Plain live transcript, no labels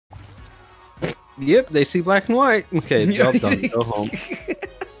Yep, they see black and white. Okay, job done. Go home.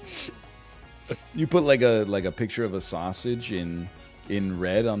 You put like a picture of a sausage in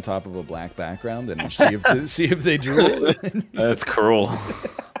red on top of a black background and see if they drool. That's cruel.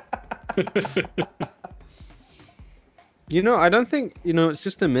 You know, I don't think, it's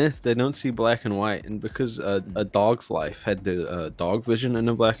just a myth. They don't see black and white. And because a dog's life had the dog vision in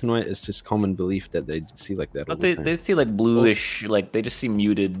a black and white, it's just common belief that they see like that all But the time. they see like bluish, like they just see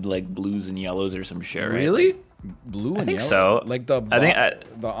muted like blues and yellows or some shit, right? Really? Blue and I think yellow? so. Like the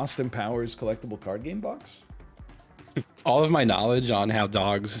the Austin Powers collectible card game box? All of my knowledge on how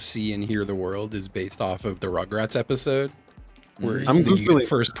dogs see and hear the world is based off of the Rugrats episode, where you get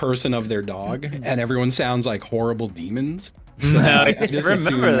first person of their dog, and everyone sounds like horrible demons. So I just remember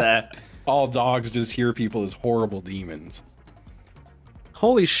assume that. all dogs just hear people as horrible demons.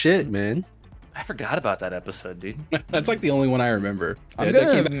 Holy shit, man. I forgot about that episode, dude. That's like the only one I remember. I'm That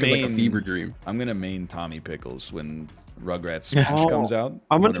gonna came back as like a fever dream. I'm gonna main Tommy Pickles when Rugrats Smash comes out.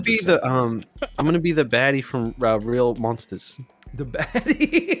 I'm gonna be 100%. the baddie from Real Monsters. The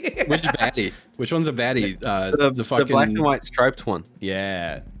baddie. Which baddie? Which one's a baddie? The fucking black and white striped one.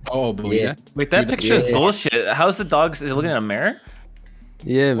 Yeah. Oh, yeah. Wait, that Dude, picture is yeah. bullshit. How's the dog? Is he looking in a mirror?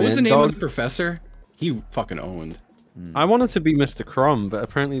 Yeah, man. What was the name of the professor? He fucking owned. I wanted to be Mr. Crumb, but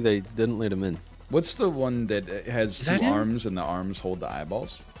apparently they didn't let him in. What's the one that has two that him? arms and the arms hold the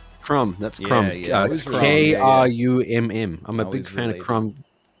eyeballs? Crumb, that's Yeah, Crumb. yeah, always It's related, yeah, yeah. K-R-U-M-M. I'm a Always big fan related. of Crumb.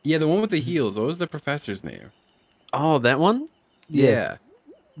 Yeah, the one with the heels. What was the professor's name? Oh, that one? Yeah.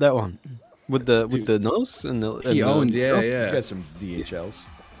 That one. With the nose and the He owns, yeah, He's yeah. got some DHLs.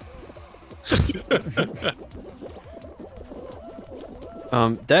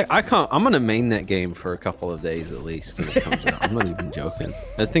 I'm gonna main that game for a couple of days at least when it comes out. I'm not even joking.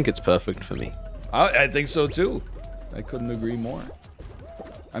 I think it's perfect for me. I think so too. I couldn't agree more.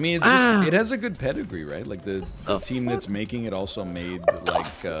 I mean, it's just, it has a good pedigree, right? Like the team that's making it also made like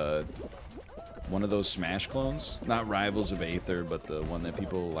one of those Smash clones, not Rivals of Aether, but the one that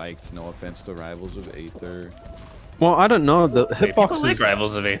people liked. No offense to Rivals of Aether. Well, I don't know. The Hey, people hitbox like is.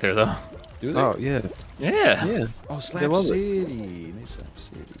 Rivals of Aether though. Do they? Oh yeah, Yeah. yeah. Oh, They Slap love it. City. They Slap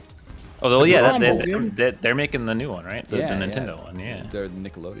City. Oh, well, yeah. Rumble, They're making the new one, right? The Nintendo one. Yeah. They're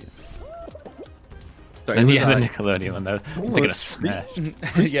Nickelodeon. So And it was, yeah, the Nickelodeon one. That I'm thinking of Smash.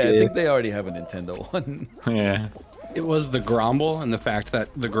 Yeah, I think they already have a Nintendo one. Yeah. it was the Gromble, and the fact that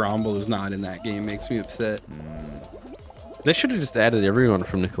the Gromble is not in that game makes me upset. They should have just added everyone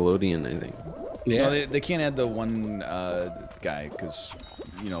from Nickelodeon. I think. Yeah. No, they can't add the one guy because,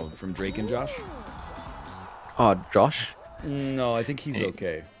 from Drake and Josh. Oh, Josh, No, I think he's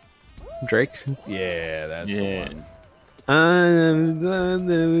okay. Drake. Yeah, that's the Yeah. one.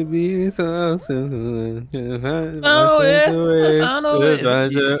 Oh, yeah. I found a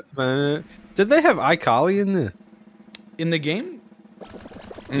way. Did they have iCarly in there? In the game?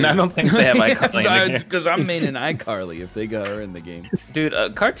 And I don't think they have iCarly in there. Because I'm maining iCarly if they got her in the game. Dude, a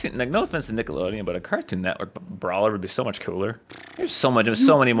cartoon, like, no offense to Nickelodeon, but a Cartoon Network brawler would be so much cooler. There's so many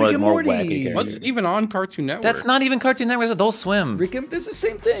more Rick and Morty. wacky characters. What's even on Cartoon Network? That's not even Cartoon Network, it's Adult Swim. Rick and it's the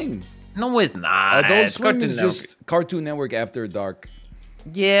same thing. No, it's not. Adult It's Swim Cartoon is Network. just Cartoon Network after dark.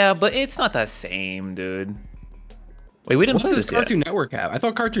 Yeah, but it's not the same, dude. Wait, we didn't What play does this Cartoon yet. Network have? I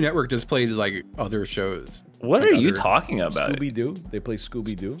thought Cartoon Network just played like other shows. What Like are you other- talking about? Scooby Doo. They play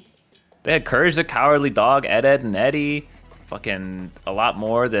Scooby Doo. They had Courage the Cowardly Dog, Ed, Ed, and Eddie. Fucking a lot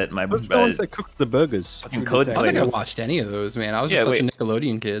more that my What's the ones that cooked the burgers? fucking True code I don't think I played. watched any of those, man. I was Yeah, just such wait. a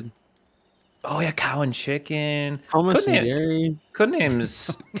Nickelodeon kid. Oh yeah, Cow and Chicken. Thomas Codename- and Jerry.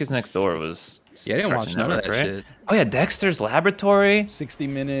 Codenames Kids Next Door was. Yeah, I didn't watch Cartoon none of Network, that right? shit. Oh yeah, Dexter's Laboratory. 60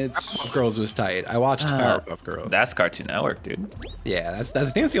 Minutes. Powerpuff Girls was tight. I watched Powerpuff Girls. That's Cartoon Network, dude. Yeah, that's I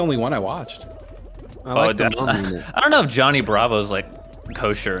think that's the only one I watched. I like the dude, mom in it. I don't know if Johnny Bravo's like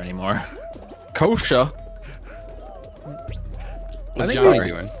kosher anymore. Kosher. What's I think Johnny we,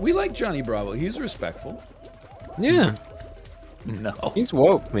 doing? we like Johnny Bravo. He's respectful. Yeah, No. he's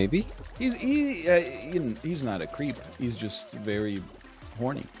woke. Maybe. He's not a creep. He's just very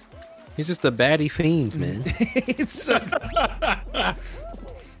horny. He's just a baddie fiend, man. It's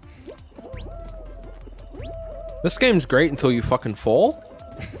This game's great until you fucking fall.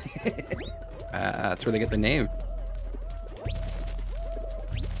 That's where they get the name.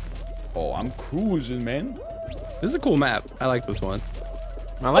 Oh, I'm cruising, man. This is a cool map. I like this one.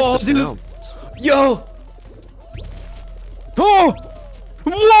 I like Oh, the dude. sound. Yo! Oh!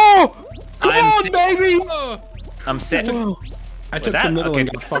 Whoa! Come I'm on, sick. baby! I'm sick. I took that- the middle okay,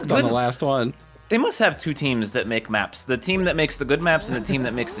 and got that's fucked a on the good- last one. They must have two teams that make maps. The team that makes the good maps and the team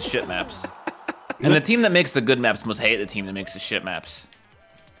that makes the shit maps. And the team that makes the good maps must hate the team that makes the shit maps.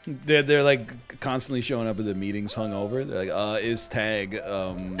 They're like constantly showing up at the meetings hungover. They're like, is tag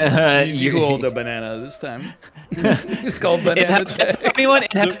you hold the banana this time. It's called banana tag. Anyone?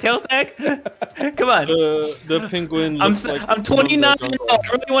 It has tail tag? Come on. The penguin. I'm 29 now. I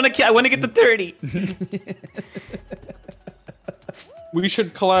really want to get to 30. We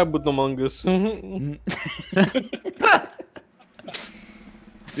should collab with Among Us.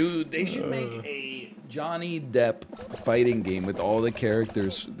 Dude, they should make a Johnny Depp fighting game with all the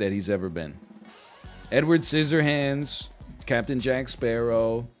characters that he's ever been. Edward Scissorhands, Captain Jack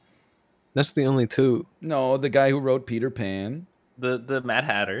Sparrow. That's the only two. No, the guy who wrote Peter Pan. The Mad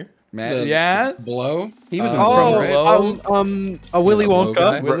Hatter. Yeah? Blow? He was From a Willy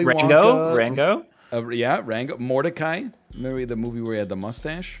Wonka. Willy Rango? Wonka. Rango? Yeah, Rango. Mordecai. Remember the movie where he had the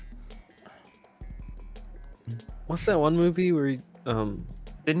mustache? What's that one movie where he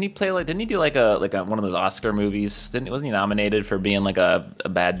Didn't he play like? Didn't he do like a one of those Oscar movies? Wasn't he nominated for being like a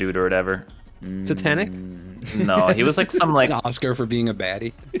bad dude or whatever? Titanic? No, he was like some like An Oscar for being a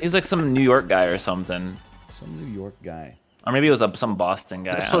baddie. he was like some New York guy or something, Some New York guy. or maybe it was some Boston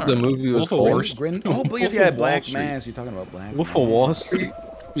guy. That's I what don't the know. movie was Wolf of Wall called. Street. Oh, Wolf yeah, of Wall Black Street. Mass. You're talking about Black Wolf of Mass. Wall Street.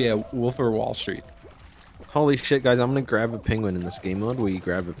 Yeah, Wolf of Wall Street. Holy shit, guys! I'm gonna grab a penguin in this game mode. Will you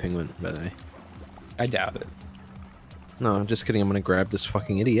grab a penguin, by the way? I doubt it. No, I'm just kidding. I'm gonna grab this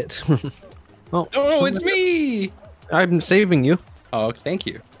fucking idiot. Oh, Oh, it's me! I'm saving you. Oh, thank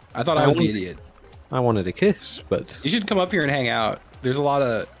you. I thought I was the idiot. I wanted a kiss, but You should come up here and hang out. There's a lot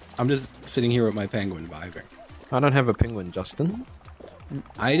of... I'm just sitting here with my penguin vibing. I don't have a penguin, Justin.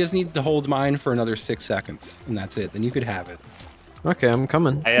 I just need to hold mine for another 6 seconds, and that's it. Then you could have it. Okay, I'm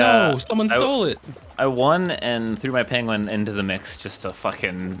coming. No, someone stole it. I won and threw my penguin into the mix just to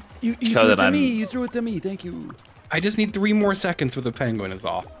fucking You show threw it that to I'm. me. You threw it to me. Thank you. I just need 3 more seconds with a penguin is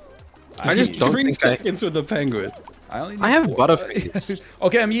all. I just don't 3 think I- seconds with a penguin. I only need I have 4. Butterface.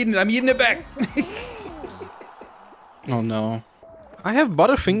 Okay, I'm eating it back. Oh no. I have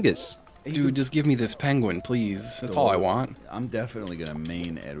Butterfingers. Dude, just give me this penguin, please. That's all I want. I'm definitely gonna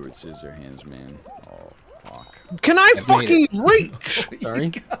main Edward Scissorhands, man. Oh, fuck. Can I I've fucking reach?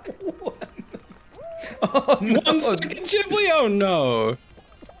 Sorry. Oh, no. 1 second, Ghibli. Oh no.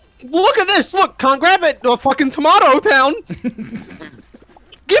 Look at this. Look, can't grab it. No fucking Tomato Town.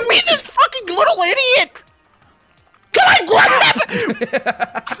 Give me this fucking little idiot. Can I grab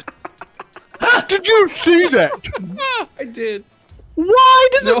it? Did you see that? I did. Why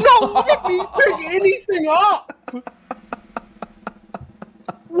does it not let me pick anything up?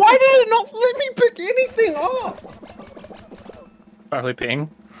 Why did it not let me pick anything up? Probably ping.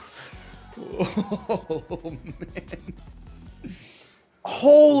 Oh, man.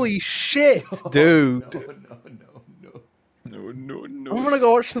 Holy shit, dude. No. I'm gonna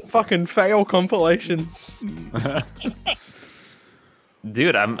go watch some fucking fail compilations.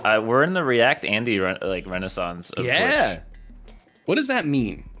 Dude, we're in the React Andy renaissance. Of Yeah. Twitch. What does that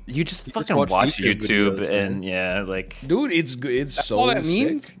mean? You just fucking watch watch YouTube YouTube videos, and yeah, like Dude, it's good. It's That's so all that sick.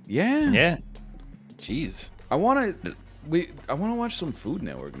 means? Yeah. yeah. Jeez. I wanna watch some Food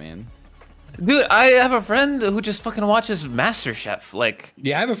Network, man. Dude, I have a friend who just fucking watches MasterChef. Like,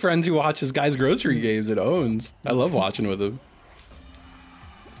 Yeah, I have a friend who watches Guys Grocery Games and owns. I love watching with him.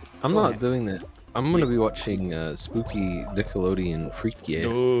 I'm not doing that. I'm gonna be watching spooky Nickelodeon Freak Yeah.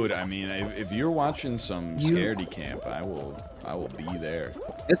 Dude, I mean, if you're watching some Scaredy Camp, I will be there.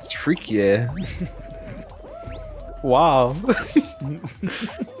 It's Freak Yeah. Wow.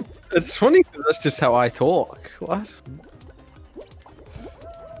 It's funny because that's just how I talk. What?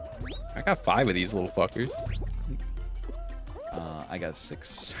 I got 5 of these little fuckers. I got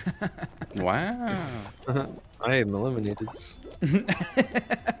 6. Wow. I am eliminated.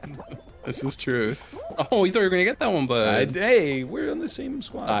 This is true. Oh, you thought you were gonna get that one, but Hey, we're on the same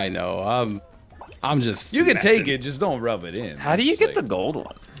squad. I know. I'm just. You can messing. take it, just don't rub it in. how do you It's get like- the gold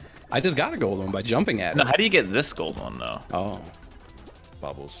one? I just got a gold one by jumping at No, it. how do you get this gold one though? Oh,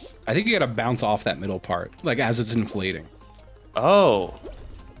 bubbles? I think you gotta bounce off that middle part, like as it's inflating. Oh,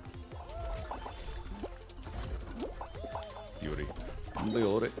 Yuri.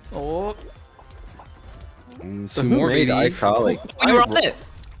 Oh, So Two who more made baby. iCarly? you were on it.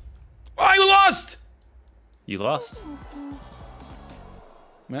 I lost. You lost.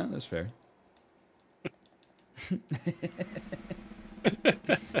 Yeah, that's fair.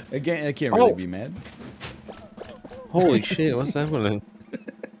 Again, I can't really be mad. Holy shit! What's happening?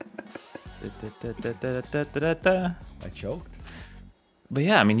 I choked. But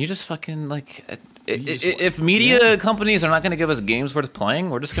yeah, I mean, you just fucking like, if media companies are not going to give us games worth playing,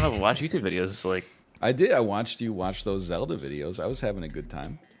 we're just going to watch YouTube videos. Like, I did. I watched you watch those Zelda videos. I was having a good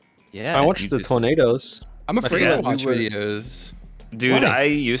time. yeah, I watched you the just- tornadoes. I'm afraid Yeah, to watch we were- videos. Dude, Why? I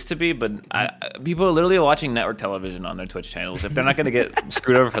used to be, but people are literally watching network television on their Twitch channels. If they're not gonna get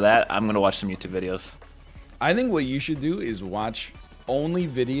screwed over for that, I'm gonna watch some YouTube videos. I think what you should do is watch only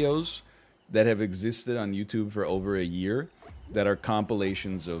videos that have existed on YouTube for over a year that are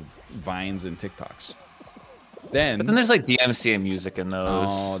compilations of Vines and TikToks. But then there's like DMCA music in those.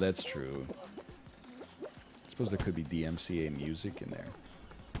 Oh, that's true. I suppose there could be DMCA music in there.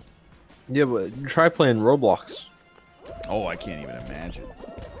 Yeah, but try playing Roblox. Oh, I can't even imagine.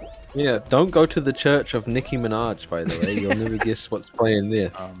 Yeah, don't go to the church of Nicki Minaj, by the way. You'll never guess what's playing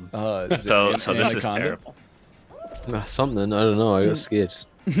there. So this is terrible. Something, I don't know, I got scared.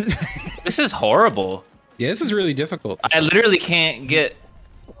 This is horrible. Yeah, this is really difficult. I literally can't get...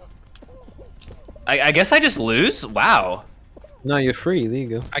 I guess I just lose? Wow. No, you're free, there you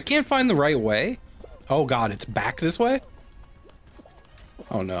go. I can't find the right way. Oh god, it's back this way?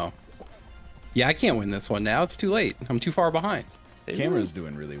 Oh no. Yeah, I can't win this one now. It's too late. I'm too far behind. The camera's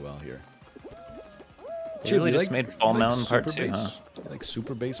doing really well here. They really just made Fall Mountain Part 2, huh? Like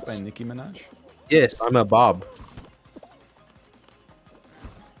Super Bass by Nicki Minaj? Yes, I'm a Bob.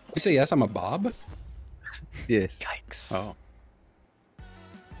 You say yes, I'm a Bob? Yes. Yikes. Oh.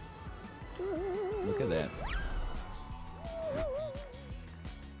 Look at that.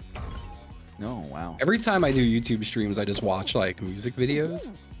 No, wow. Every time I do YouTube streams, I just watch like music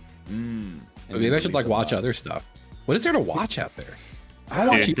videos. Maybe I should like watch other stuff. What is there to watch out there? I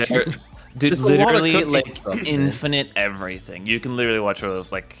don't Dude, There's a lot of literally cooking like stuff, man. infinite everything. You can literally watch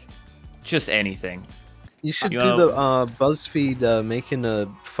like just anything. You should You do know- the BuzzFeed making a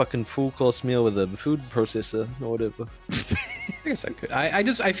fucking full course meal with a food processor or whatever. I guess I could.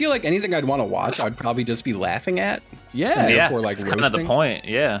 I feel like anything I'd want to watch, I'd probably just be laughing at. Yeah. Yeah, Therefore, like, it's kind of the roasting? point.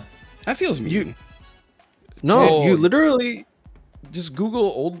 Yeah. That feels mean. No, Oh. you literally. Just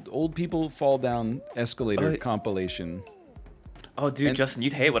Google old people fall down escalator Oh, compilation. Oh, dude, And- Justin,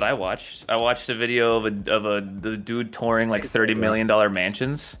 you'd hate what I watched. I watched a video of the dude touring like $30 million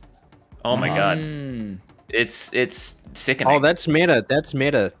mansions. Oh my god, it's sickening. Oh, that's meta. That's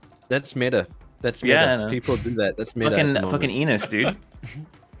meta. That's meta. That's meta. Yeah, I know. People do that. That's meta. at the moment. fucking Enos, dude.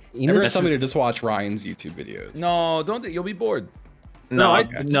 Never tell me to just watch Ryan's YouTube videos. No, don't. You'll be bored. No, I-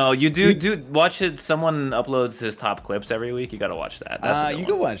 no, you do watch it. Someone uploads his top clips every week. You gotta watch that. That's a good You one.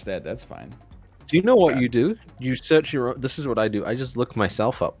 can watch that. That's fine. Do you know what you do? You search your own. This is what I do. I just look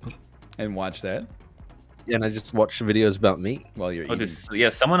myself up, And watch that and I just watch videos about me. while you're Oh, eating. dude, yeah,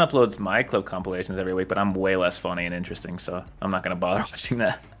 someone uploads my clip compilations every week, but I'm way less funny and interesting, so I'm not gonna bother watching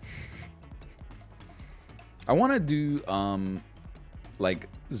that. I want to do like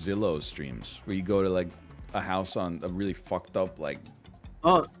Zillow streams where you go to like a house on a really fucked up like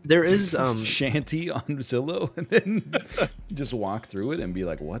Oh, there is shanty on Zillow and then just walk through it and be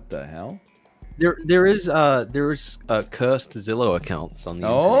like, what the hell? there is cursed Zillow accounts on the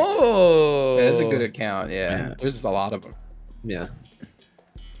internet. Oh, That's a good account. Yeah. Yeah. There's a lot of them. Yeah.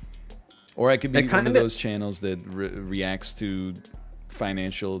 Or I could be It one of kinda- those channels that reacts to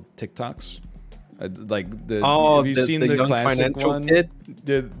financial TikToks. Like the Oh, have you seen the young classic financial one? kid?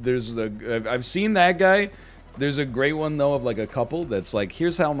 There's the I've seen that guy. There's a great one though of like a couple that's like,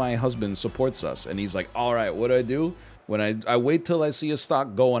 here's how my husband supports us, and he's like, all right, what do I do? When I wait till I see a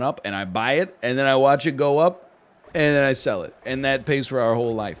stock going up and I buy it, and then I watch it go up, and then I sell it, and that pays for our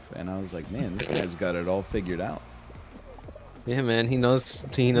whole life. And I was like, man, this guy's got it all figured out. Yeah, man, he knows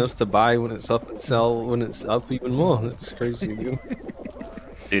to buy when it's up and sell when it's up even more. That's crazy, dude.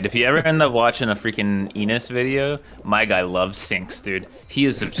 Dude, if you ever end up watching a freaking Enos video, my guy loves sinks, dude. He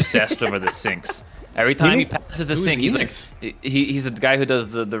is obsessed over the sinks. Every time he passes a Who's sink, he's Enos? like, he's the guy who does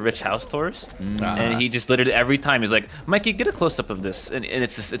the rich house tours, and he just literally every time he's like, Mikey, get a close up of this, and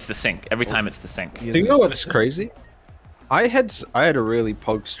it's the sink. Every time it's the sink. He has Do you an know what's assistant. crazy? I had a really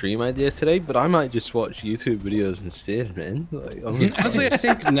pog stream idea today, but I might just watch YouTube videos instead, man. Like, Honestly, I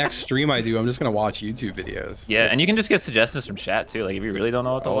think next stream I do, I'm just gonna watch YouTube videos. Yeah, and you can just get suggestions from chat too. Like if you really don't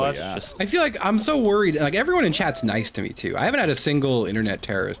know what to Oh, watch, yeah. just I feel like I'm so worried. Like everyone in chat's nice to me too. I haven't had a single internet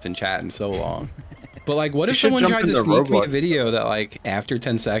terrorist in chat in so long. But like, what if should someone jump tried to into sneak me a Roblox. video that like after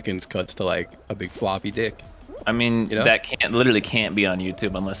 10 seconds cuts to like a big floppy dick? I mean You know? that literally can't be on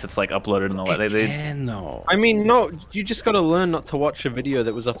YouTube unless it's like uploaded in the they And no. I mean, no, you just gotta learn not to watch a video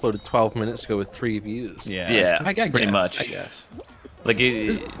that was uploaded 12 minutes ago with 3 views. yeah, I pretty guess, much. I guess. Like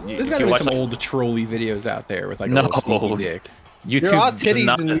There's if gotta you be watch some like, old trolly videos out there with like a No. little sneaky dick. YouTube There are does titties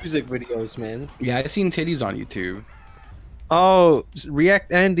not- in music videos, man. Yeah, I've seen titties on YouTube. Oh,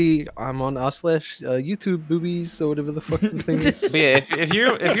 React Andy, I'm on YouTube boobies or whatever the fuck the thing is. But yeah, if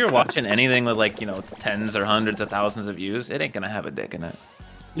you're watching anything with like tens or hundreds of thousands of views, it ain't gonna have a dick in it.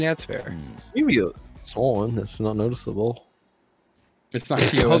 Yeah, that's fair. Maybe a small one that's not noticeable. It's not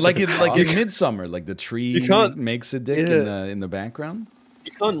TOS. Oh, like it's like in Midsummer, like the tree makes a dick in the background.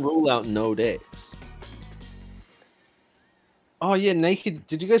 You can't rule out no days. Oh yeah, naked.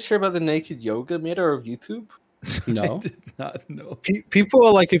 Did you guys hear about the naked yoga meta of YouTube? No, I did not know. People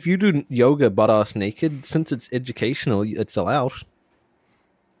are like, if you do yoga butt ass naked, since it's educational, it's allowed.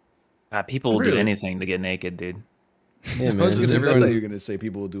 People will do anything to get naked, dude. Yeah, man. I thought you were gonna say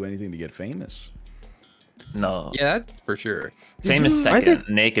people will do anything to get famous. No. yeah, that for sure. Famous second,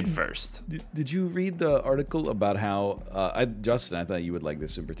 naked first. Did you read the article about how Justin? I thought you would like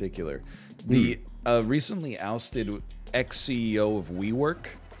this in particular. The recently ousted ex-CEO of WeWork,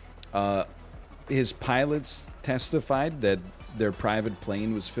 his pilots testified that their private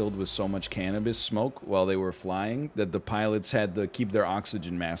plane was filled with so much cannabis smoke while they were flying that the pilots had to keep their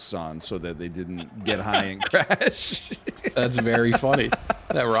oxygen masks on so that they didn't get high and crash. That's very funny.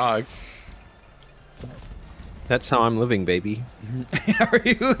 That rocks. That's how I'm living, baby. Are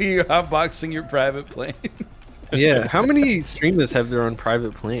you hotboxing your private plane? Yeah. How many streamers have their own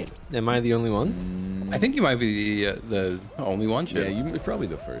private plane? Am I the only one? I think you might be the only one. Yeah, you're probably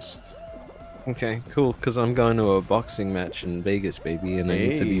the first. Okay, cool. Because I'm going to a boxing match in Vegas, baby, and I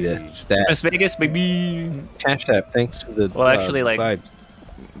need to be there. Stat. Las Vegas, baby. Cash App. Thanks for the. Well, actually, like, vibes.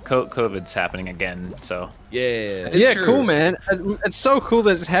 COVID's happening again, so. Yeah. Yeah, cool, man. It's so cool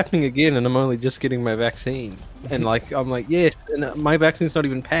that it's happening again, and I'm only just getting my vaccine. And like, I'm like, yes, and my vaccine's not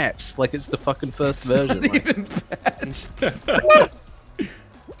even patched. Like, it's the fucking first version. Not like, even patched.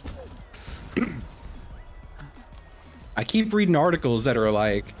 I keep reading articles that are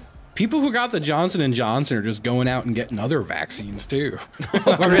like, people who got the Johnson & Johnson are just going out and getting other vaccines too.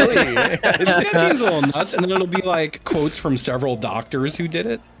 Oh, really? That seems a little nuts. And then it'll be like quotes from several doctors who did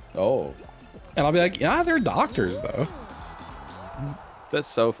it. Oh. And I'll be like, yeah, they're doctors though. That's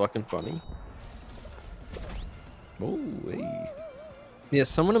so fucking funny. Oh, hey. Yeah,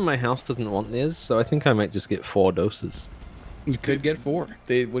 someone in my house doesn't want theirs, so I think I might just get 4 doses. You could get 4. What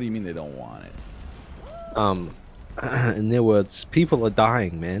do you mean they don't want it? In their words, people are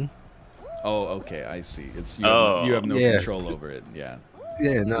dying, man. Oh, okay, I see. It's you have no control over it. Yeah.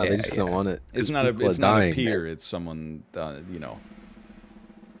 Yeah, no, they just don't want it. It's not a peer. Man. It's someone, you know.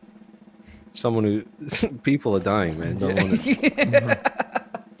 Someone who people are dying, man. Don't want it.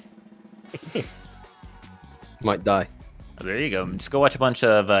 Might die. Oh, there you go. Just go watch a bunch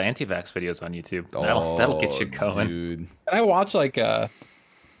of anti-vax videos on YouTube. That'll get you going. Dude. And I watch like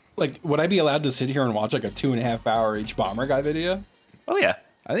would I be allowed to sit here and watch like a 2.5 hour H Bomber guy video? Oh yeah.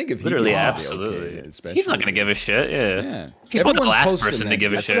 I think if literally, he absolutely. Okay, he's not gonna give a shit. Yeah. He's Everyone's not the last posting person to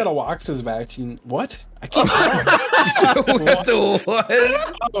give a That's shit. got a Wax's vaccine. What? I can't tell. What?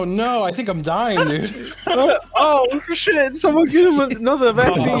 Oh no, I think I'm dying, dude. Oh shit! Someone get him another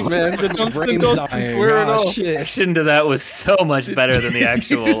vaccine, man. My brain's dying. Oh, shit. Reaction to that was so much better than the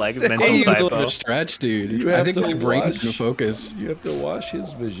actual like mental typo. Stretch, dude. You I have think to my brain's wash- gonna focus. You have to wash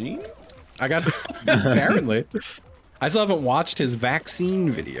his vagine? I got apparently. I still haven't watched his vaccine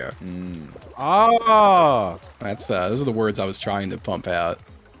video. Ah, That's those are the words I was trying to pump out.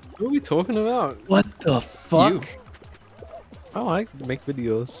 what are we talking about? What the fuck? You. I like to make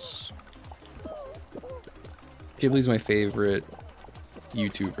videos. Ghibli's my favorite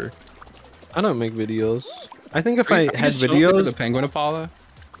YouTuber. I don't make videos. I think if I You had just chilling through the videos, Penguin Apollo.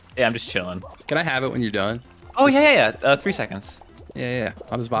 Yeah, I'm just chilling. Can I have it when you're done? Oh yeah. 3 seconds. Yeah.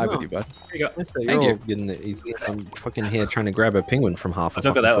 I'll just vibe No. with you, bud. Here you go. you're you. all getting it easy. I'm fucking here trying to grab a penguin from half a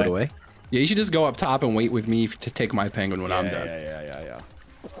Don't go fucking that foot way. away. Yeah, you should just go up top and wait with me to take my penguin when I'm done. Yeah.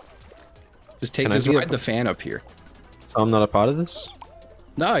 Just Can I be ride the fan up here. So I'm not a part of this.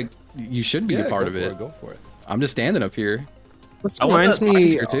 No, you should be a part of it. Go for it. I'm just standing up here. Which I wanna- reminds He's me.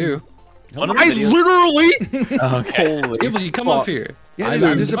 here too. One of the I videos- literally. Okay. Holy Ghibli, come fuck. up here. Yeah, I'm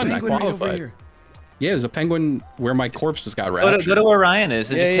there's a done, I penguin right over qualified. here. Yeah, there's a penguin where my corpse just got Go raptured. to where Ryan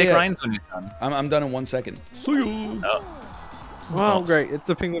is and Yeah, just take yeah. Ryan's when he's done. I'm done in 1 second. See you. Oh. Wow, great! It's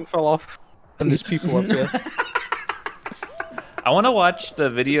a penguin fell off, and there's people up there. I want to watch the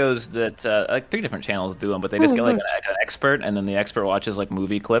videos that like 3 different channels do them, but they just get like an expert, and then the expert watches like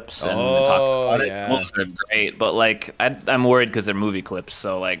movie clips and talks about yeah. it. Most are great, but like I'm worried because they're movie clips,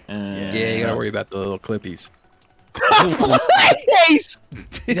 so like Yeah, you gotta worry about the little clippies.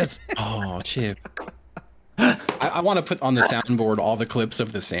 Oh, Chip. I want to put on the soundboard all the clips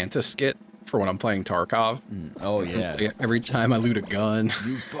of the Santa skit for when I'm playing Tarkov. Oh yeah. Like, every time I loot a gun,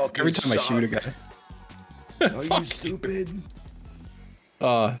 You fucking every time I suck. shoot a guy. Are you stupid?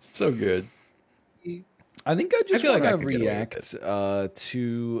 Oh, it's so good. I think I just feel like want I to could get away react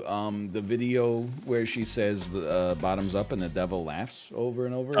to the video where she says bottoms up and the devil laughs over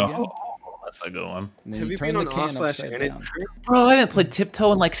and over again. Oh, that's a good one. And then Have you you turn been the on can r/energy upside down. drink? Bro, I haven't played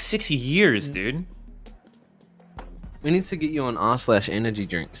Tiptoe in like 6 years, dude. We need to get you on r/energy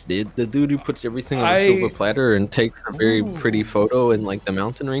drinks, dude. The dude who puts everything on a silver platter and takes a very pretty photo in like the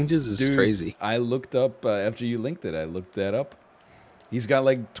mountain ranges is crazy. I looked up after you linked it. I looked that up. He's got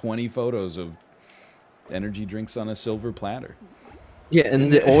like 20 photos of energy drinks on a silver platter. Yeah,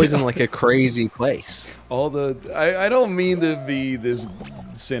 and they're always in like a crazy place. I don't mean to be this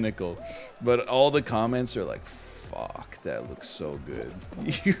cynical, but all the comments are like, "Fuck, that looks so good."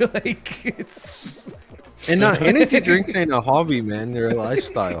 You're like, it's. And energy drinks ain't a hobby, man. They're a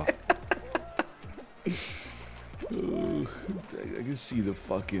lifestyle. Ooh, I can see the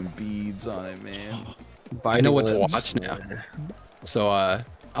fucking beads on it, man. I know what to watch now. So I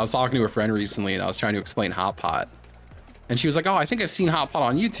was talking to a friend recently, and I was trying to explain Hot Pot. And she was like, "Oh, I think I've seen Hot Pot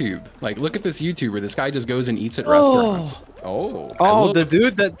on YouTube. Like, look at this YouTuber. This guy just goes and eats at restaurants." Oh, the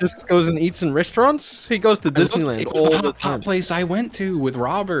dude that just goes and eats in restaurants? He goes to Disneyland It was all the the Hot Pot time. place I went to with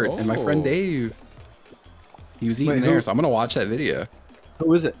Robert and my friend Dave. He was eating Wait, there, who- so I'm gonna watch that video.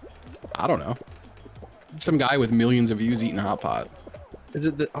 Who is it? I don't know. Some guy with millions of views eating Hot Pot. Is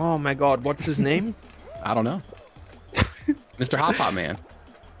it the? Oh my God, what's his name? I don't know. Mr. Hot Pot Man.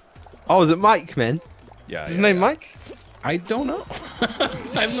 Oh, is it Mike, man? Yeah. Is his name Mike? I don't know. I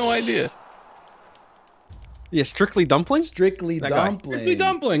have no idea. Yeah, Strictly Dumpling. Strictly Dumpling. Strictly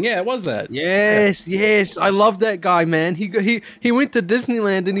Dumpling. Yeah, it was that. Yes, yes, I love that guy, man. He went to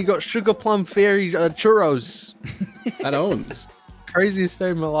Disneyland and he got Sugar Plum Fairy churros. That owns. Craziest day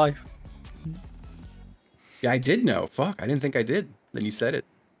of my life. Yeah, I did know. Fuck, I didn't think I did. Then you said it.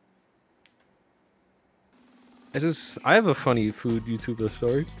 I have a funny food YouTuber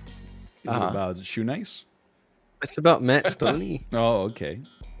story. Is it about Shoe Nice? It's about Matt Stoney. Oh, okay.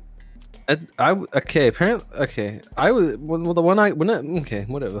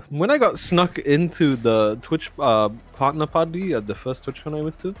 Whatever. When I got snuck into the Twitch partner party at the first TwitchCon I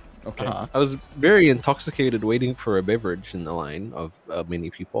went to, Okay. I was very intoxicated waiting for a beverage in the line of many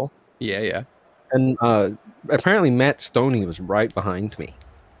people. Yeah. And apparently Matt Stoney was right behind me.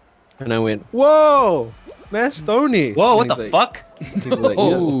 And I went, "Whoa, Matt Stoney!" Whoa, what And the he's fuck? He's like, Oh,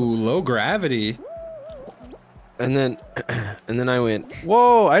 "Yeah." low gravity. And then I went,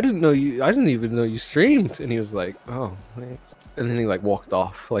 "Whoa, I didn't even know you streamed." And he was like, "Oh, thanks." And then he like walked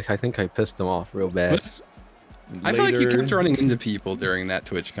off. Like I think I pissed him off real bad. I feel like you kept running into people during that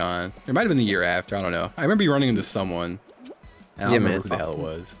TwitchCon. It might have been the year after. I don't know. I remember you running into someone. I don't remember who the hell it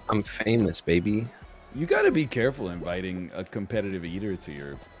was. I'm famous, baby. You got to be careful inviting a competitive eater to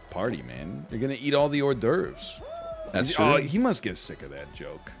your party, man. You're gonna eat all the hors d'oeuvres. That's true. Oh, he must get sick of that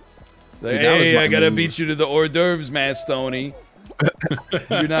joke. Like, Dude, that was hey, my I gotta move. beat you to the hors d'oeuvres, Matt Stoney.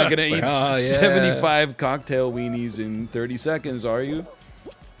 You're not gonna eat oh, yeah. 75 cocktail weenies in 30 seconds, are you?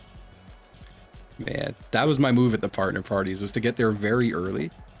 Man, that was my move at the partner parties, was to get there very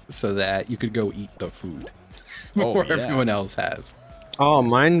early so that you could go eat the food before yeah. everyone else has. Oh,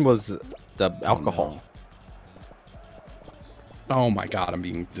 mine was the alcohol. Oh my god, I'm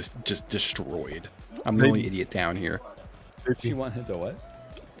being just destroyed. I'm the only idiot down here. She wanted the what?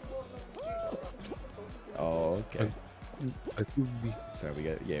 Oh, okay. So we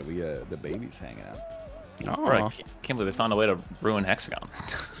got the babies hanging out. Oh, Bro, I can't believe they found a way to ruin Hexagon.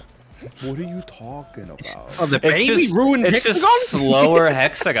 What are you talking about? Oh, the It's baby just, ruined it's Hexagon? just slower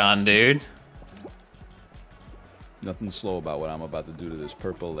Hexagon, dude. Nothing slow about what I'm about to do to this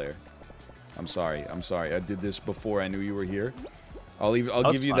purple layer. I'm sorry. I did this before I knew you were here. I'll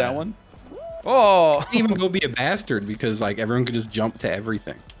give you that fine. one. Oh, I didn't even go be a bastard because like everyone could just jump to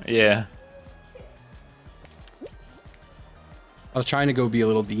everything. Yeah. I was trying to go be a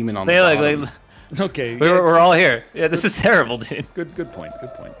little demon on the They bottom. okay. we're all here. Yeah, this is terrible, dude. Good point.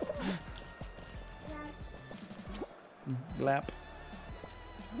 Blap.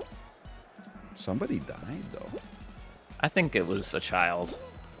 Somebody died though. I think it was a child.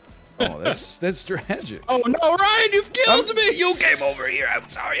 Oh, that's tragic. Oh no, Ryan, you've killed me! You came over here. I'm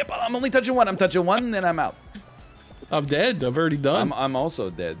sorry. I'm only touching one. I'm touching one, and I'm out. I'm dead. I've already done. I'm also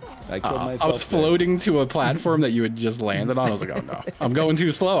dead. I killed myself. I was there. floating to a platform that you had just landed on. I was like, oh no, I'm going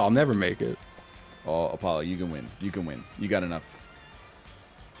too slow. I'll never make it. Oh, Apollo, you can win. You can win. You got enough.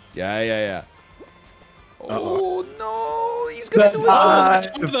 Yeah. Oh no, he's gonna do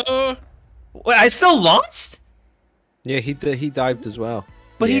his Though. Wait, I still lost? Yeah, he dived as well.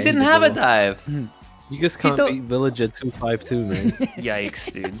 But Yeah, he didn't did have a well. dive. You just can't don't- beat Villager 252, man.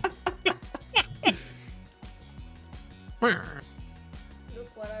 Yikes, dude. Look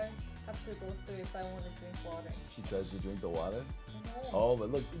what I have to go through if I want to drink water. She tries to drink the water. Oh,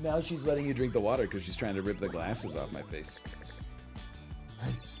 but look, now she's letting you drink the water because she's trying to rip the glasses off my face.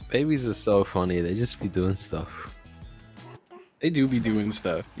 Babies are so funny. They just be doing stuff. They do be doing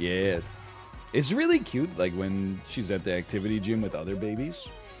stuff. Yeah. It's really cute, like, when she's at the activity gym with other babies.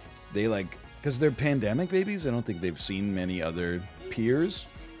 They, like, because they're pandemic babies, I don't think they've seen many other peers.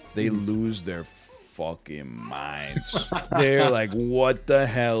 They lose their fucking minds. They're like, what the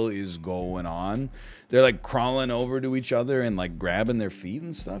hell is going on? They're, like, crawling over to each other and, like, grabbing their feet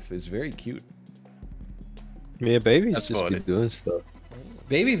and stuff. It's very cute. Yeah, babies That's just funny. keep doing stuff.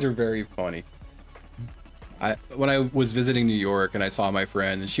 Babies are very funny. When I was visiting New York and I saw my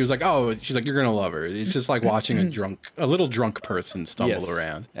friend, and she was like, "Oh, she's like, you're gonna love her." It's just like watching a little drunk person stumble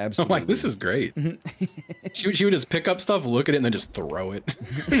around. Absolutely. I'm like, this is great. she would just pick up stuff, look at it, and then just throw it.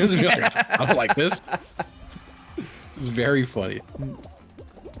 Just be like, I don't like this. It's very funny.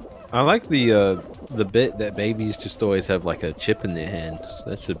 I like the bit that babies just always have like a chip in their hands.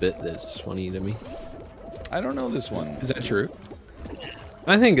 That's a bit that's funny to me. I don't know this one. Is that true?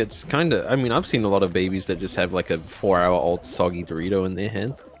 I think it's kind of. I mean, I've seen a lot of babies that just have like a 4-hour-old soggy Dorito in their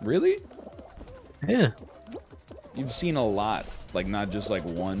hand. Really? Yeah. You've seen a lot, like not just like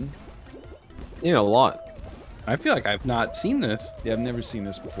one. Yeah, a lot. I feel like I've not seen this. Yeah, I've never seen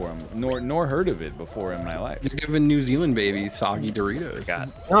this before, nor heard of it before in my life. They're giving New Zealand babies soggy Doritos.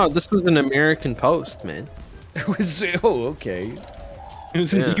 God. No, this was an American Post, man. It was okay. It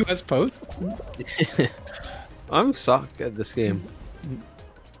was in the U.S. Post. I'm suck at this game.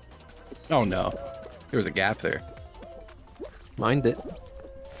 Oh no, there was a gap there. Mind it.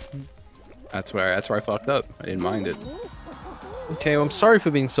 That's where I fucked up. I didn't mind it. Okay, well, I'm sorry for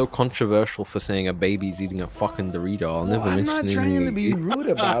being so controversial for saying a baby's eating a fucking Dorito. I'll never I'm mention not it trying to be again. rude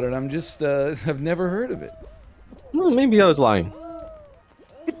about it. I'm just, I've never heard of it. Well, maybe I was lying.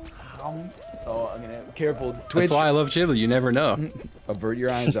 Oh, I'm gonna careful. Twitch. That's why I love Chib. You never know. Avert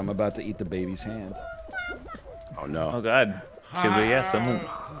your eyes. I'm about to eat the baby's hand. Oh no. Oh God. Chiba, yeah,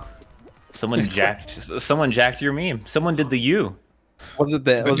 someone jacked your meme. Someone did the you. Was it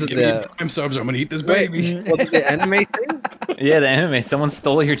the? Was it Give me the? time subs. I'm gonna eat this baby. Was it the anime thing? Yeah, the anime. Someone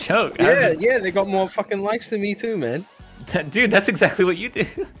stole your joke. Yeah, yeah, they got more fucking likes than me too, man. Dude, that's exactly what you do.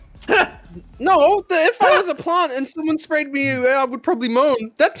 No, if I was a plant and someone sprayed me, I would probably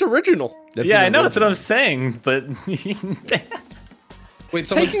moan. That's original. That's yeah, an I know. That's what I'm original. saying, but Wait,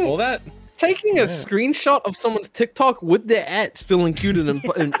 someone Taking- stole that? Taking a screenshot of someone's TikTok with their ad still included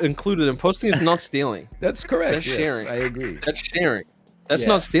and posting is not stealing. That's correct. That's yes, sharing. I agree. That's sharing. That's Yeah.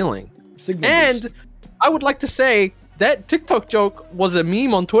 not stealing. Signal And boost. I would like to say that TikTok joke was a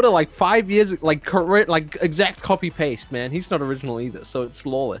meme on Twitter like 5 years, like correct, like exact copy paste. Man, he's not original either, so it's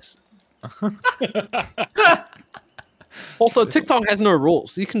flawless. Also, TikTok has no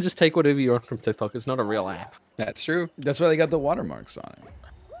rules. You can just take whatever you want from TikTok. It's not a real app. That's true. That's why they got the watermarks on it.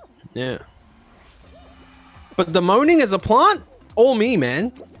 Yeah. But the moaning as a plant, all me,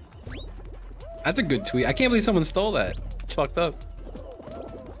 man. That's a good tweet. I can't believe someone stole that. It's fucked up.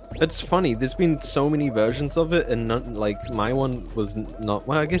 It's funny. There's been so many versions of it, and not like my one was not.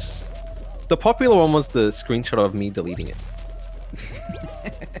 Well, I guess the popular one was the screenshot of me deleting it.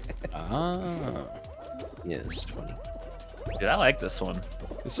 Ah. Yeah, it's funny. dude, I like this one.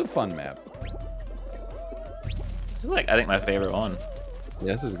 It's a fun map. This is like I think my favorite one.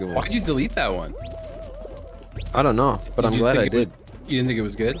 Yeah, this is a good one. Why'd you delete that one? I don't know, but I'm you glad think I it was- did. You didn't think it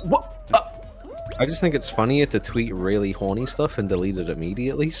was good? What? I just think it's funnier to tweet really horny stuff and delete it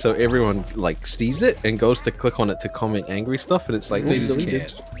immediately, so everyone like sees it and goes to click on it to comment angry stuff, and it's like They oh, just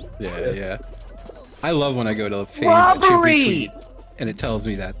deleted. can't. Yeah. I love when I go to favorite Robbery! tweet and it tells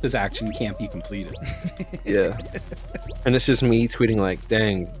me that this action can't be completed. Yeah, and it's just me tweeting like,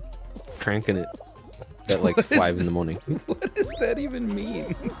 "Dang, cranking it." At like What is 5 in the morning. What does that even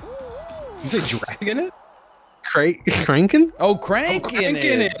mean? You say dragging it? Cranking? Oh, cranking,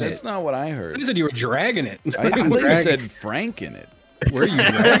 cranking it. it. That's not what I I heard. said you were dragging it. I thought you said Frank in it. Where are you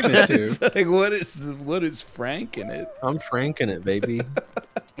dragging it to? It's like, what is Frank in it? I'm franking it, baby.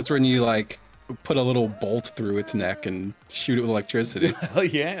 That's when you like put a little bolt through its neck and shoot it with electricity. Oh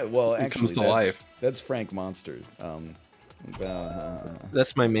yeah, well It actually comes to that's, life. that's Frank Monster.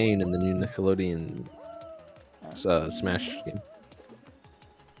 That's my main in the new Nickelodeon Smash game.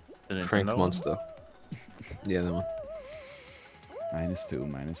 The Frank Nintendo one? Monster. Yeah, that one.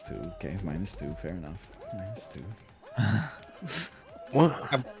 -2. Okay, -2. Fair enough. -2. What?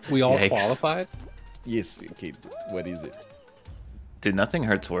 Have we all Yikes. qualified? Yes, okay. What is it? Dude, nothing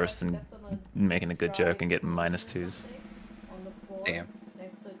hurts worse than making a good joke and getting -2s. On the floor Damn.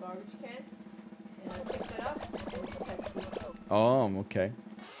 next to the garbage can. And I picked it up and it's kept me. Oh, okay.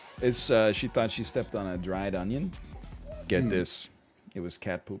 It's she thought she stepped on a dried onion. Get this. It was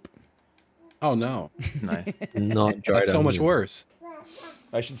cat poop. Oh no. Nice. Not dried That's so much onion. worse.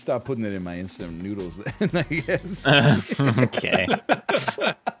 I should stop putting it in my instant noodles then, I guess. Okay.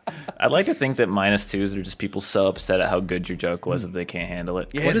 I'd like to think that -2s are just people so upset at how good your joke was that they can't handle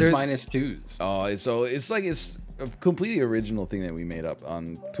it. Yeah, what is -2s? Oh, so it's like it's a completely original thing that we made up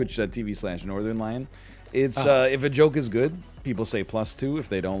on twitch.tv/northernlion. It's if a joke is good, people say +2. If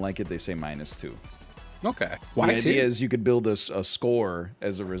they don't like it, they say -2. Okay. The idea is you could build a score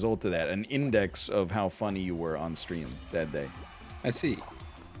as a result of that, an index of how funny you were on stream that day. I see.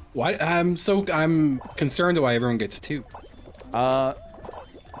 Why? I'm concerned why everyone gets 2.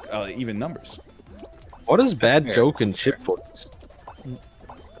 Even numbers. What is bad joke in Chib voice?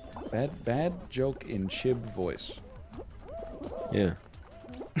 Bad joke in Chib voice. Yeah.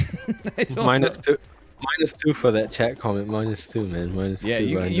 -2. -2 for that chat comment. -2, man. Yeah,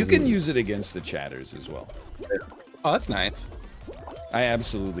 you can use it against the chatters as well. Oh, that's nice. I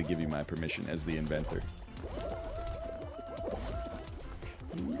absolutely give you my permission as the inventor.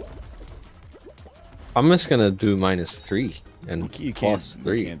 I'm just gonna do -3 and you can't,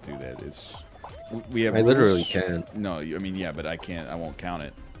 +3. You can't do that. It's we have. I literally can. No, I mean yeah, but I can't. I won't count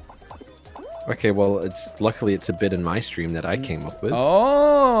it. Okay, well, luckily it's a bit in my stream that I came up with.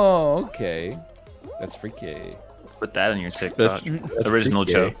 Oh, okay. That's freaky. Put that on your TikTok. That's Original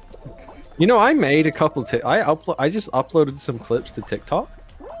freaky. joke. You know, I made a couple. I just uploaded some clips to TikTok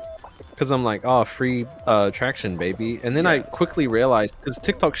because I'm like, oh, free traction, baby. And then I quickly realized because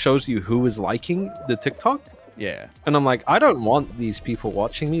TikTok shows you who is liking the TikTok. Yeah. And I'm like, I don't want these people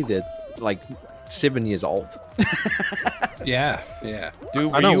watching me. They're like 7 years old. Yeah.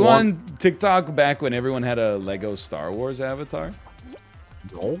 Dude, were you on TikTok back when everyone had a Lego Star Wars avatar?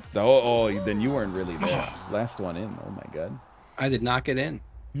 No. Oh, then you weren't really there. Last one in. Oh my god. I did not get in.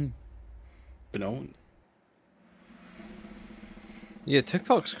 No. Yeah,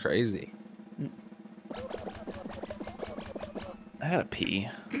 TikTok's crazy. I had a pee.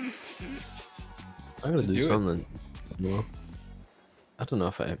 I'm gonna do something. Well, I don't know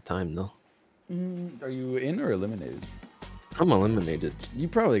if I have time though. Are you in or eliminated? I'm eliminated. You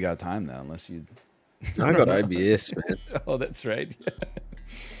probably got time now, unless you. I got IBS, man. Oh, that's right.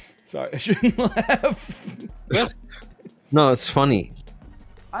 Sorry, I shouldn't laugh. No, it's funny.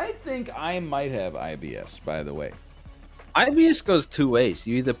 I think I might have IBS, by the way. IBS goes 2 ways.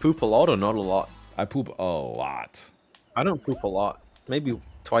 You either poop a lot or not a lot. I poop a lot. I don't poop a lot. Maybe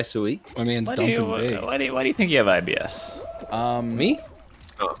twice a week. My man's Why dumping big. do you think you have IBS? Me?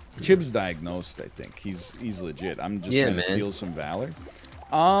 Oh. Chib's diagnosed, I think. He's legit. I'm just trying to steal some valor.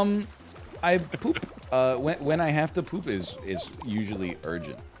 I poop. When I have to poop is usually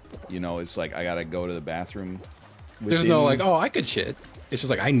urgent. You know, it's like I gotta go to the bathroom. There's no like, oh, I could shit. It's just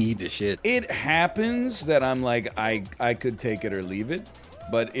like I need to shit. It happens that I'm like I could take it or leave it,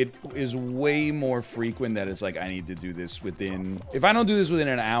 but it is way more frequent that it's like I need to do this within. If I don't do this within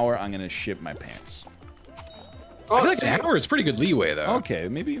an hour, I'm gonna shit my pants. I feel like an hour is pretty good leeway though. Okay,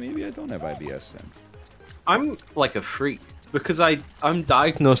 maybe I don't have IBS then. I'm like a freak because I'm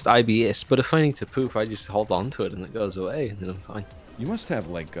diagnosed IBS, but if I need to poop, I just hold on to it and it goes away, and then I'm fine. You must have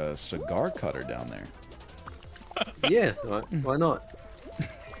like a cigar cutter down there. Yeah, why not?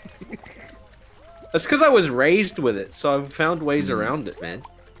 That's because I was raised with it, so I've found ways around it, man.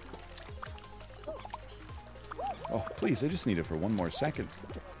 Oh, please, I just need it for one more second.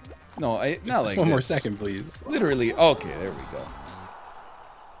 No, not like one more this. second, please. Literally, okay, there we go.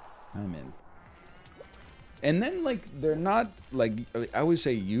 I'm in. And then, like, they're not, like, I would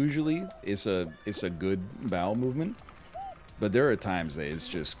say usually it's a good bowel movement, but there are times that it's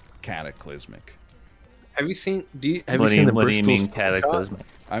just cataclysmic. Have you seen, have you What seen the do you Bristol mean Stool cataclysmic?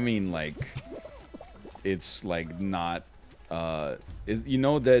 I mean, like, it's, like, not, you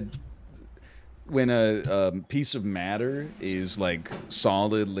know that when a piece of matter is, like,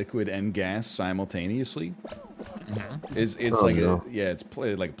 solid, liquid, and gas simultaneously, it's like, it's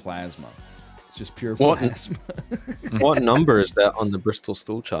like plasma. It's just pure plasma. What number is that on the Bristol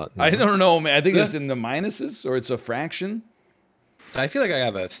stool chart? I don't know, man. I think it's in the minuses, or it's a fraction. I feel like I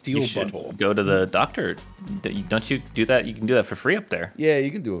have a steel You should butthole. go to the doctor. Don't you do that? You can do that for free up there. Yeah,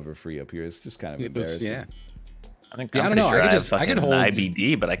 you can do it for free up here. It's just kind of embarrassing. Yeah. I think Yeah, I'm I don't pretty know. sure I I, could have just- I could fucking hold-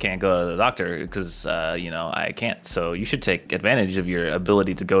 IBD, but I can't go to the doctor because you know I can't. So you should take advantage of your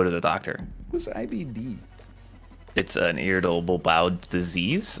ability to go to the doctor. What's IBD? It's an irritable bowel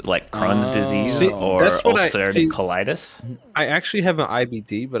disease, like Crohn's disease See, or that's what ulcerative colitis. I actually have an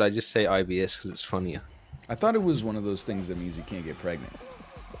IBD, but I just say IBS because it's funnier. I thought it was one of those things that means you can't get pregnant.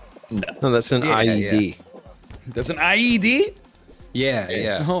 No, that's an IED. That's an IED? Yeah,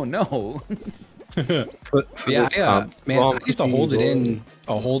 yeah. Oh no. Yeah, man, I used to hold it in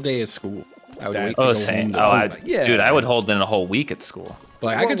a whole day of school. I would wait to Oh, go same. home Oh, to dude, I would hold in a whole week at school. But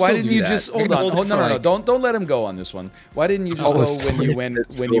Well, I could why still didn't do you that. just I hold could on? hold Oh, it no, for, no, no! like- Don't let him go on this one. Why didn't you just Oh, go it's when you funny. went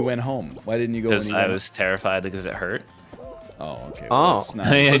That's when you cool. went home? Why didn't you go when Because you I went? was terrified because it hurt. Oh, okay. Oh. Well,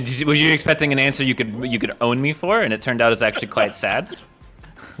 that's not... Were you expecting an answer you could own me for, and it turned out it's actually quite sad?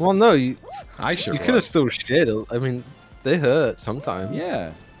 Well, no, you I sure could have was. still shit. I mean, they hurt sometimes.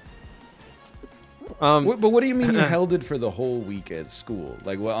 Yeah. Um. But what do you mean you held it for the whole week at school?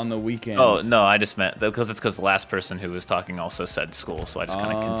 Like, what on the weekends? Oh no, I just meant because the last person who was talking also said school, so I just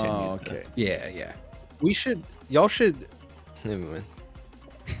kind of Oh, continued. okay. Yeah, yeah. Y'all should. Never mind.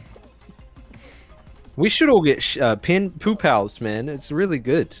 We should all get poo pals, man. It's really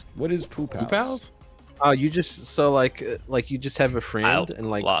good. What is poop house? Poop pals? Oh, you just like you just have a friend, and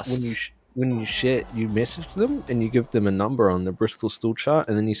like lost. when you shit, you message them and you give them a number on the Bristol stool chart,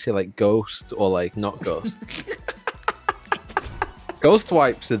 and then you say like ghost or like not ghost. Ghost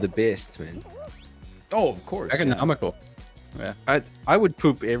wipes are the best, man. Oh, of course. Economical. Yeah. I would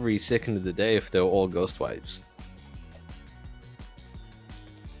poop every second of the day if they were all ghost wipes.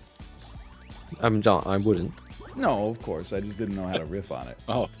 John, I wouldn't. No, of course. I just didn't know how to riff on it.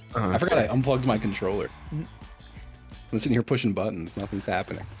 Oh, I forgot I unplugged my controller. I'm sitting here pushing buttons. Nothing's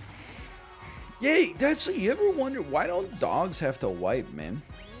happening. Yay! You ever wonder why don't dogs have to wipe, man?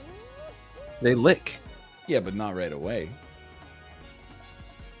 They lick. Yeah, but not right away.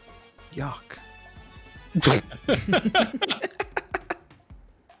 Yuck.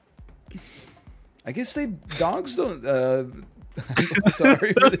 I guess dogs don't. I'm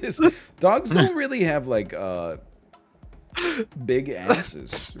sorry for this. Dogs don't really have like big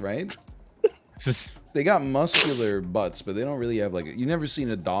asses, right? They got muscular butts, but they don't really have like. You never seen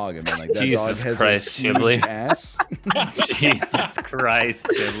a dog. I mean, like that dog Jesus has Christ, a huge Shibley. ass. Jesus Christ,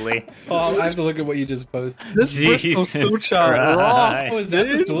 Shibley. Oh, I have to look at what you just posted. This Bristol Jesus stool chart Christ. rocks, Oh, is that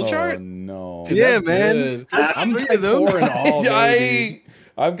the dude. stool Oh chart? no! Dude, Yeah, that's man. good. That's I'm three type of them. 4 and all, baby.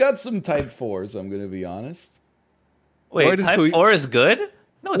 I've got some type 4s. I'm gonna be honest. Wait, Wait type until you- 4 is good?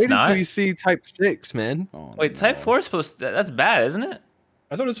 No, it's Wait not. until you see type 6, man. Oh, Wait, type no. 4 is supposed to, that's bad, isn't it?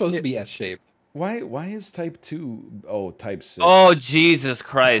 I thought it was supposed to be S-shaped. Why is type 2? Oh, type 6. Oh, Jesus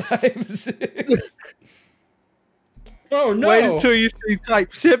Christ. Type 6. Oh, no. Wait until you see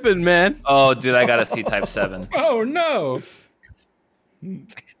type 7, man. Oh, dude, I gotta see type 7. Oh, no.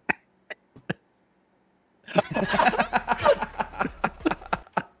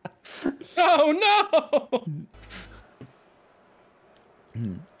 Oh,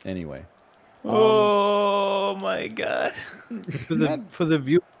 no. Anyway. Oh my god. For the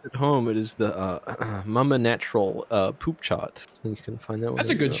viewers at home, it is the Mama Natural poop chart. You can find that one. That's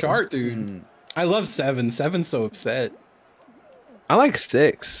a good chart, dude. I love 7. 7's so upset. I like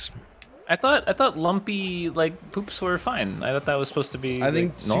 6. I thought lumpy like poops were fine. I thought that was supposed to be I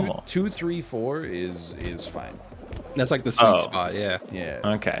think like, normal. 2, 3, 4 is fine. That's like the sweet Oh. spot, yeah. Yeah.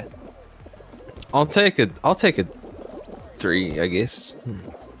 Okay. I'll take a 3, I guess.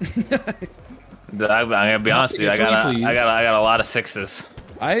 I'm gonna be honest with you. I Please. got a lot of 6s.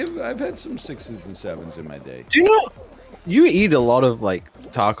 I've had some 6s and 7s in my day. Do you know you eat a lot of like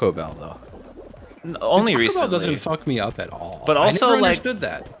Taco Bell though? Only Taco Bell recently. doesn't fuck me up at all. But also, I never like- understood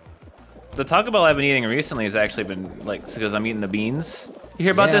that. The Taco Bell I've been eating recently has actually been like because I'm eating the beans. You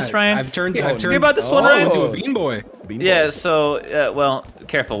hear about Yeah, this, Ryan? I've turned. You I've turned hear about this one, Oh. Ryan? into a bean boy. Bean Yeah. boy. So, well,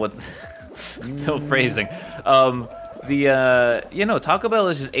 careful with the phrasing. Taco Bell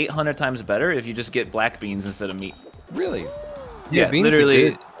is just 800 times better if you just get black beans instead of meat. Really? Yeah, beans are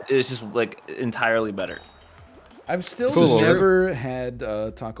literally, good. it's just like entirely better. I've still Cool. never had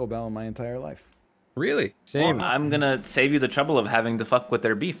Taco Bell in my entire life. Really? Same. I'm gonna save you the trouble of having to fuck with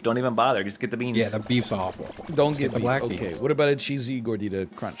their beef. Don't even bother. Just get the beans. Yeah, the beef's awful. Don't get the beef. black Okay. beans. What about a cheesy gordita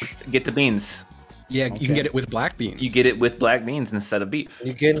crunch? Get the beans. Yeah, you Okay. can get it with black beans. You get it with black beans instead of beef.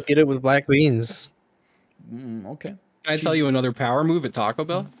 You can get it with black beans. Okay. Can I tell you another power move at Taco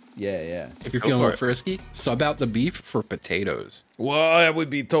Bell? Yeah, yeah. If you're Go feeling a for little it. frisky, sub out the beef for potatoes. Well, I would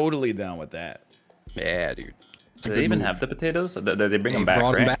be totally down with that. Yeah, dude. It's a Do good they even move. have the potatoes? They bring They them back,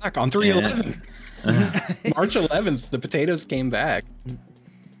 brought right? them back on 3/11. March 11th, the potatoes came back.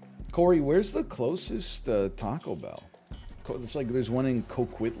 Corey, where's the closest Taco Bell? It's like there's one in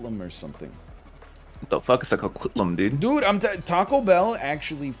Coquitlam or something. What the fuck is a coquitlam, dude? Dude, Taco Bell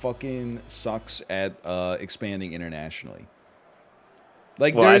actually fucking sucks at expanding internationally.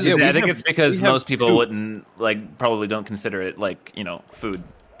 Like, Well, I there's think it's because we have most people 2. wouldn't probably don't consider it food.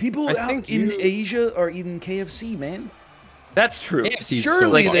 people I out think in you- Asia are eating KFC, man. That's true. KFC's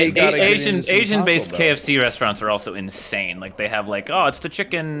Surely so they fucking- gotta get into some Asian-based Taco Bell. KFC restaurants are also insane. Like they have it's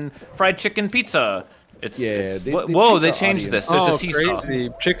the fried chicken pizza. It's, Yeah, it's they whoa, cheat they the changed audience. this. There's Oh, a seesaw. crazy!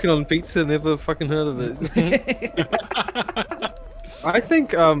 Chicken on pizza. Never fucking heard of it. I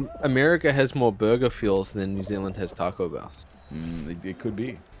think America has more burger fuels than New Zealand has Taco Bells. It could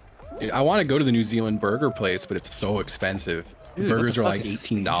be. I want to go to the New Zealand burger place, but it's so expensive. Dude, Burgers are what like the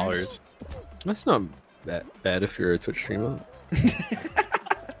fuck is $18. That's not that bad if you're a Twitch streamer.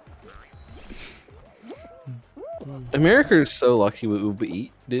 America is so lucky with Uber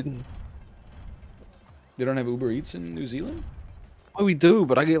Eats, dude. They don't have Uber Eats in New Zealand? Oh, we do,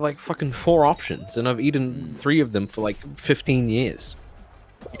 but I get like fucking 4 options, and I've eaten 3 of them for like 15 years.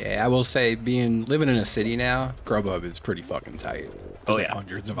 Yeah, I will say, living in a city now, Grubhub is pretty fucking tight. There's like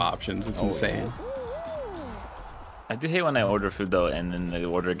hundreds of options. It's insane. I do hate when I order food though, and then the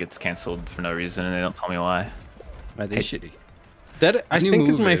order gets canceled for no reason, and they don't tell me why. They're shitty. That I think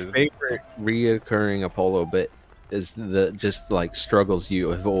is my favorite reoccurring Apollo bit. Is the just like struggles you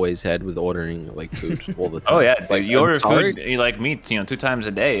have always had with ordering like food all the time? Oh yeah, dude, like, you order food you like me, 2 times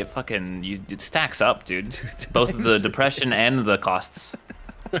a day. It stacks up, dude. Both the depression and the costs.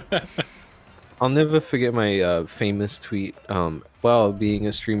 I'll never forget my famous tweet. Well, being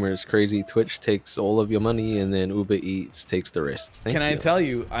a streamer is crazy. Twitch takes all of your money, and then Uber Eats takes the rest. Thank you. Can I tell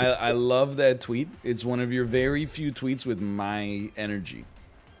you, I love that tweet. It's one of your very few tweets with my energy.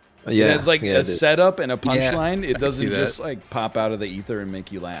 Yeah, it has like a setup and a punchline. Yeah, it doesn't just like pop out of the ether and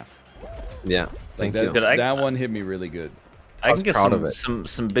make you laugh. Yeah, like thank you. That one hit me really good. I can get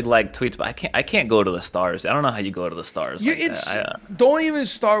some big like tweets, but I can't go to the stars. I don't know how you go to the stars. Don't even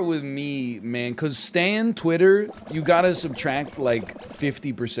start with me, man, because Stan Twitter, you gotta subtract like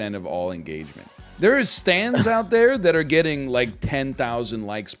 50% of all engagement. There is Stans out there that are getting like 10,000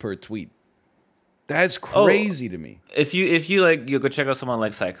 likes per tweet. That's crazy to me. If you like, you go check out someone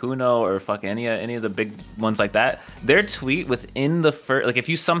like Saikuno or fuck any of the big ones like that. Their tweet within the first, like if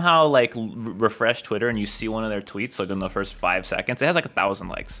you somehow like refresh Twitter and you see one of their tweets like in the first 5 seconds, it has like 1,000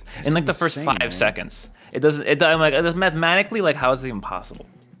 likes in like the first 5 seconds. It doesn't. I'm like, it's mathematically like, how is it even possible?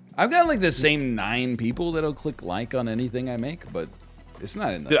 I've got like the same 9 people that'll click like on anything I make, but it's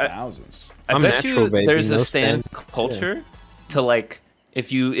not in the thousands. I bet you there's a stan culture to like. If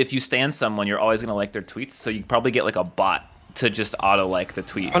you stan someone, you're always gonna like their tweets, so you probably get like a bot to just auto like the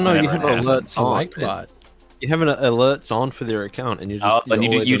tweet. Oh no, you have alerts on. Bot. You have an alerts on for their account, and you just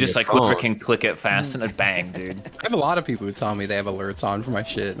you just like whoever can click it fast and bang, dude. I have a lot of people who tell me they have alerts on for my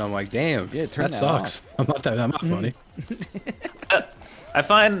shit, and I'm like, damn, yeah, that sucks. I'm not funny. I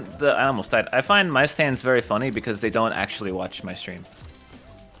find I almost died. I find my stans very funny because they don't actually watch my stream.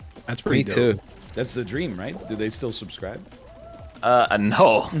 That's pretty dope. too. That's the dream, right? Do they still subscribe?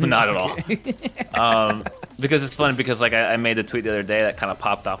 No, not at all. Because it's funny because like I made a tweet the other day that kind of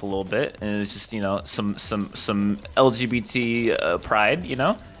popped off a little bit, and it's just some LGBT pride,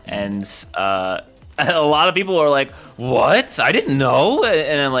 and a lot of people are like, "What? I didn't know,"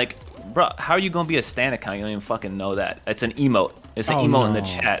 and I'm like, "Bro, how are you gonna be a stan account? You don't even fucking know that. It's an emote. It's an emote in the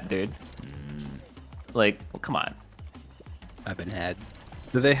chat, dude. Like, well, come on." I've been had.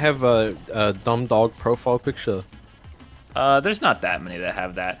 Do they have a dumb dog profile picture? There's not that many that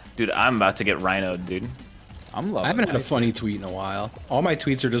have that. Dude, I'm about to get rhinoed, dude. I haven't had a funny tweet in a while. All my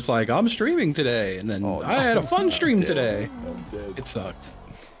tweets are just like, I'm streaming today, and then I had a fun stream today. It sucks.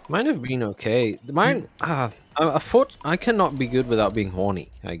 Mine have been okay. Mine, I thought I cannot be good without being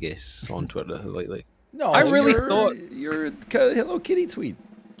horny, I guess, on Twitter lately. No, I really thought your Hello Kitty tweet.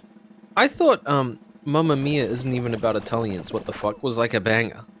 I thought Mamma Mia isn't even about Italians. What the fuck was like a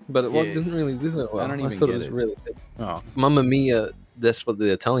banger, but it didn't really do that well. I don't even thought get it was it. really good. Oh, Mamma Mia, that's what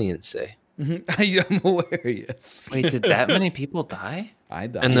the Italians say. I'm aware, yes. Wait, did that many people die? I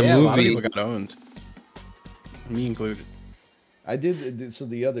died. And the yeah, a lot of movie people got owned. Me included. I did, so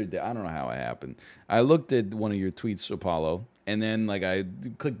the other day, I don't know how it happened. I looked at one of your tweets, Apollo, and then like I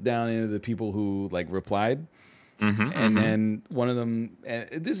clicked down into the people who like replied. And then one of them,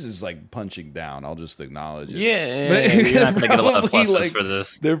 and this is like punching down, I'll just acknowledge it. Yeah, you're not gonna get a lot of pluses for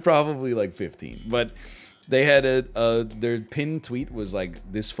this. They're probably like 15, but they had their pinned tweet was like,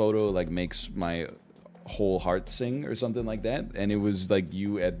 this photo like makes my whole heart sing or something like that, and it was like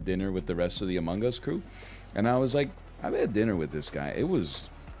you at dinner with the rest of the Among Us crew, and I was like, I've had dinner with this guy.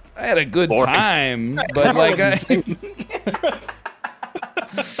 I had a good time, but like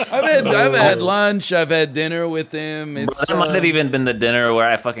I've had lunch, I've had dinner with him. That might have even been the dinner where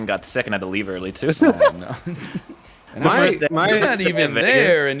I fucking got sick and had to leave early too. Oh, no. And you're not even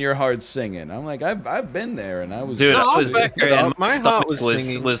there, and your heart's singing. I'm like, I've been there, and I was. Dude, I was back there, and my heart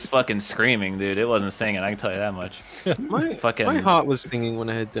was fucking screaming, dude. It wasn't singing. I can tell you that much. My heart was singing when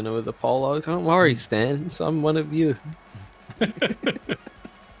I had dinner with Apollo. Don't worry, Stan. I'm one of you.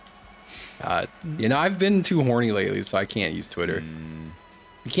 I've been too horny lately, so I can't use Twitter.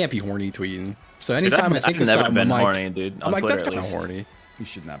 You can't be horny tweeting. So anytime I think I've of never something, been I'm horny, like, dude. I'm On like, Twitter, that's at kind of least. horny. You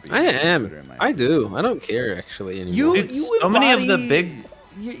should not be. I on am. Twitter, in my I opinion. do. I don't care actually anymore. So many of the big.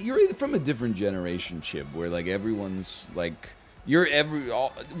 You're from a different generation, Chib, where like everyone's like you're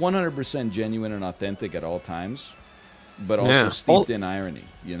 100% genuine and authentic at all times, but also steeped in irony.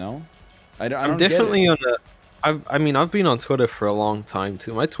 You know, I don't. I'm definitely on a. I mean, I've been on Twitter for a long time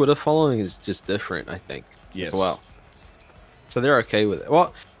too. My Twitter following is just different, I think, as well. So they're okay with it.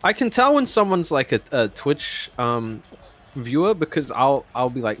 Well, I can tell when someone's like a Twitch viewer because I'll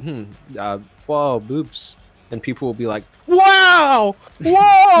be like, whoa, boobs, and people will be like, wow,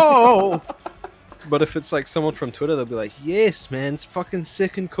 whoa. But if it's like someone from Twitter, they'll be like, yes, man, it's fucking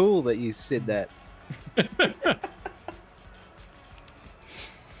sick and cool that you said that.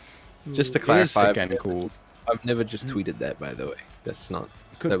 Just to clarify, kind of cool. I've never just tweeted that, by the way. That's not.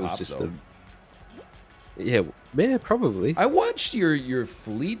 Could that was pop, just though. Yeah, probably. I watched your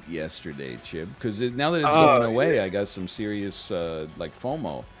fleet yesterday, Chib, because now that it's going away, I got some serious like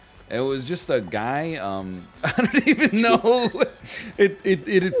FOMO. It was just a guy. I don't even know.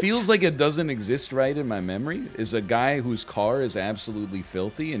 It feels like it doesn't exist right in my memory. Is a guy whose car is absolutely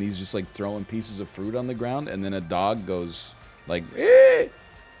filthy, and he's just like throwing pieces of fruit on the ground, and then a dog goes like, eh.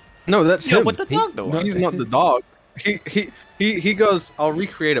 No, that's him. What the dog doing? He's not the dog. He goes, I'll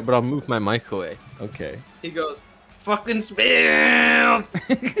recreate it, but I'll move my mic away. Okay. He goes, fucking spilled!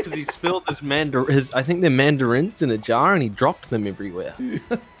 Because he spilled his I think they're mandarins in a jar, and he dropped them everywhere.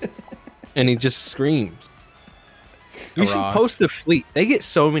 And he just screams. You should post a fleet. They get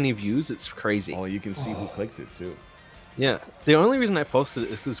so many views, it's crazy. Oh, you can see who clicked it, too. Yeah. The only reason I posted it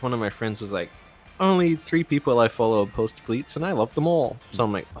is because one of my friends was like, only 3 people I follow post fleets, and I love them all. So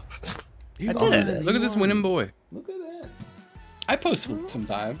I'm like, I did it. Look at this winning boy. Look at that. I post fleets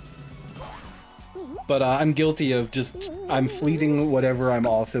sometimes. But I'm guilty of I'm fleeting whatever I'm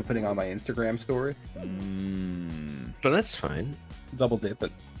also putting on my Instagram story. But that's fine. Double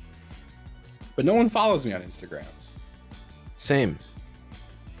dipping. But no one follows me on Instagram. Same.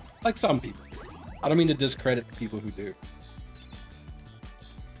 Like some people. I don't mean to discredit the people who do.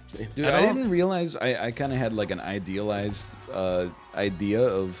 Dude, I didn't realize I kind of had like an idealized idea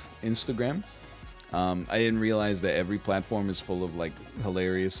of Instagram. I didn't realize that every platform is full of like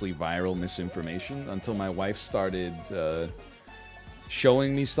hilariously viral misinformation until my wife started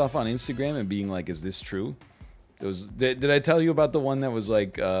showing me stuff on Instagram and being like, "Is this true?" It was. Did I tell you about the one that was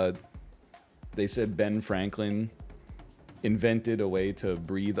like they said Ben Franklin invented a way to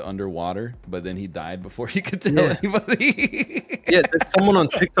breathe underwater, but then he died before he could tell anybody? Yeah, there's someone on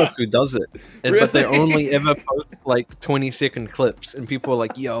TikTok who does it, but they only ever post like 20-second clips, and people are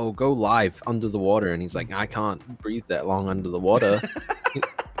like, "Yo, go live under the water," and he's like, "I can't breathe that long under the water."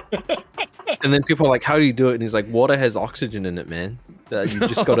 And then people are like, "How do you do it?" And he's like, "Water has oxygen in it, man. You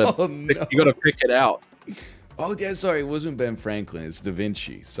just gotta, you gotta pick it out." Oh yeah, sorry, it wasn't Ben Franklin. It's Da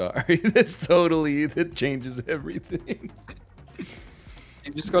Vinci. Sorry, that changes everything.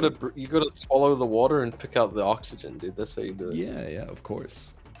 You just gotta swallow the water and pick out the oxygen, dude. That's how you do it. Yeah, of course.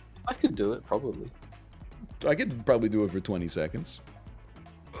 I could do it probably. I could probably do it for 20 seconds.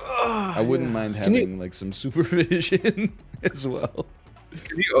 I wouldn't mind having like some supervision as well.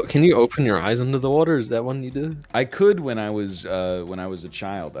 Can you open your eyes under the water? Is that one you do? I could when I was a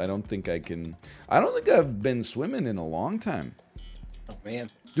child. I don't think I can. I don't think I've been swimming in a long time. Oh man,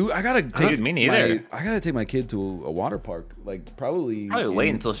 dude, I gotta take me neither. I gotta take my kid to a water park. Like probably wait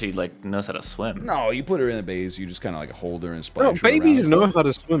until she like knows how to swim. No, you put her in a base. You just kind of like hold her and splash her babies around. know how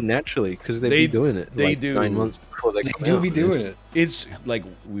to swim naturally because they be doing it. They like do. 9 months before they come out, doing it. It's like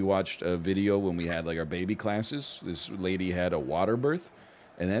we watched a video when we had like our baby classes. This lady had a water birth,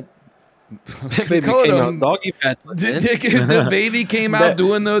 and that. Baby came out doggy paddling, the baby came out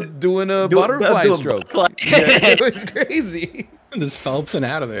doing a butterfly stroke. Yeah, it was crazy. Just Phelpsing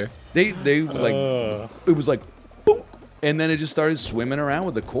out of there. They like it was like boop, and then it just started swimming around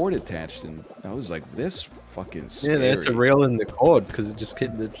with the cord attached, and I was like, this fucking scary. Yeah, they had to rail in the cord because it just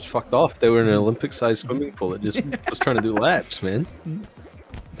fucked off. They were in an Olympic-sized swimming pool. It just was trying to do laps, man.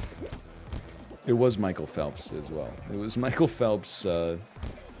 It was Michael Phelps as well. It was Michael Phelps'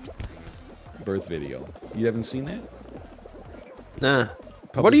 birth video. You haven't seen that? Nah.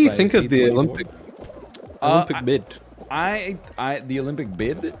 Published What do you by think of the 824? Olympic bid? The Olympic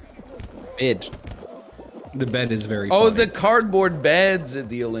bid? Bid. The bed is very Oh, funny. the cardboard beds at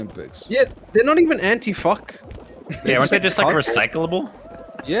the Olympics. Yeah, they're not even anti-fuck. Yeah, aren't they just like recyclable?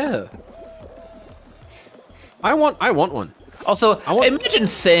 Yeah. I want one. Also, imagine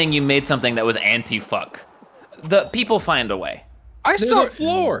saying you made something that was anti-fuck. The people find a way. I There's saw a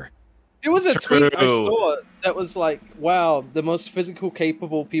floor. There was a tweet I True. saw that was like, wow, the most physical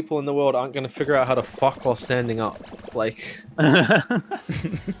capable people in the world aren't going to figure out how to fuck while standing up. Like,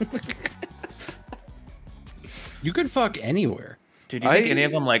 You could fuck anywhere. Dude, do you think any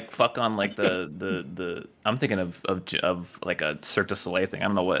of them like fuck on like the I'm thinking of like a Cirque du Soleil thing. I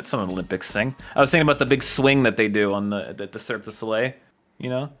don't know what, it's some Olympics thing. I was thinking about the big swing that they do on the Cirque du Soleil, you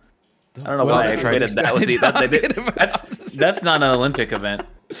know? I don't know why I equated that with that's not an Olympic event.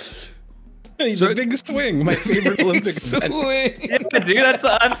 The big swing, my favorite Olympic event. Yeah, dude, that's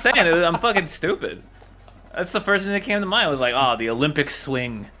what I'm saying. I'm fucking stupid. That's the first thing that came to mind. Was like, oh, the Olympic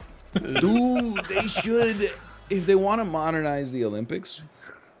swing. Dude, they should, if they want to modernize the Olympics,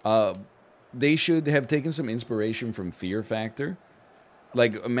 they should have taken some inspiration from Fear Factor.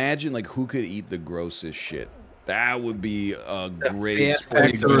 Like, imagine like who could eat the grossest shit. That would be a great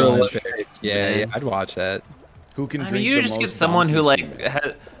sport. Yeah, I'd watch that. Who can drink I mean, you the just get most someone who like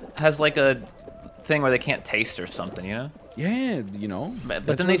donkey has like a thing where they can't taste or something, you know? Yeah, you know. But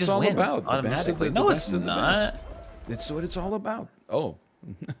That's then what they it's just all win about. The best of automatically. the No, best it's of the not. best. That's what it's all about. Oh.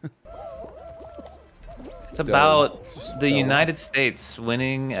 It's about the United States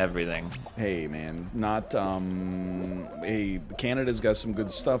winning everything. Hey man, not hey, Canada's got some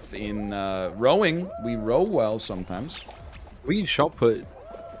good stuff in rowing. We row well sometimes. we shot put.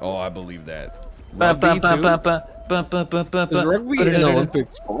 Oh, I believe that. Rugby too. Is rugby an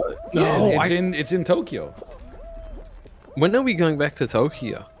Olympic sport? No, it's in Tokyo. When are we going back to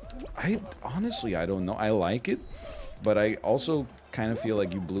Tokyo? I honestly I don't know. I like it, but I also kind of feel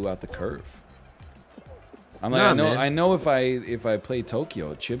like you blew out the curve. I'm like, I know if I play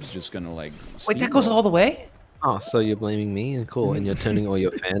Tokyo, Chib's just gonna like. Wait, that goes all the way? Oh, so you're blaming me? And cool, and you're turning all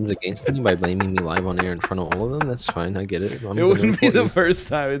your fans against me by blaming me live on air in front of all of them? That's fine, I get it. It wouldn't be the first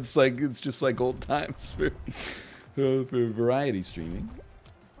time. It's just like old times for variety streaming.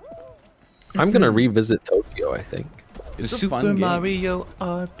 I'm gonna revisit Tokyo, I think. It's a Super fun game. Mario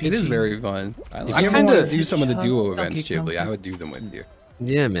RPG. It is very fun. I If like you it. ever want to kinda- do some of the duo Donkey events, Kong. Ghibli, I would do them with you.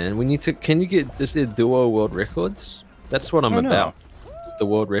 Yeah, man, we need to. Can you get this the duo world records? That's what I'm Oh, no. about. The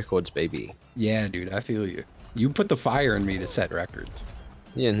world records, baby. Yeah, dude, I feel you. You put the fire in me to set records.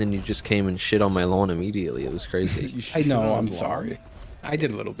 Yeah, and then you just came and shit on my lawn immediately. It was crazy. You I shit know, on I'm his sorry. I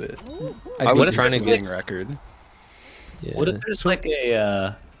did a little bit. I was beat trying the to swing record. Yeah. What if there's like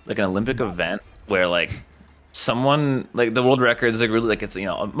a like an Olympic event where like someone like the world record is like really like it's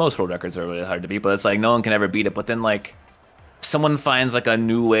most world records are really hard to beat, but it's like no one can ever beat it. But then like someone finds like a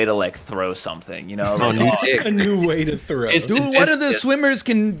new way to like throw something, you know? Like, new tick. A new way to throw. It's- Dude, one of the swimmers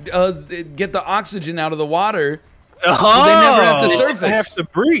can get the oxygen out of the water. oh, they never have to They surface. have to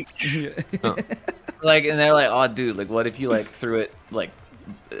breach. like, and they're like, oh, dude, like, what if you like threw it like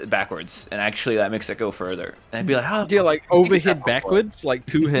backwards, and actually that makes it go further? And I'd be like, oh, Yeah, like overhead backwards, like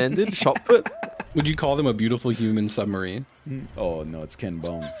two-handed shot put. Would you call them a beautiful human submarine? Oh no, it's Ken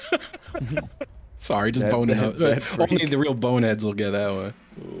Bone. Sorry, just That- boning that- up. that Only freak. the real boneheads will get that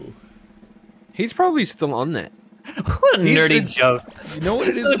one. He's probably still on that. what a He's nerdy the- joke. You know what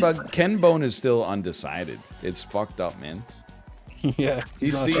it is about Ken Bone is still undecided. It's fucked up, man. Yeah.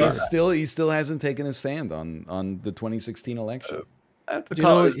 He not still hasn't taken a stand on the 2016 election. I have to You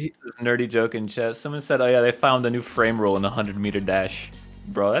call know, this nerdy joke in chat. Someone said, oh yeah, they found a new frame rule in the 100-meter dash.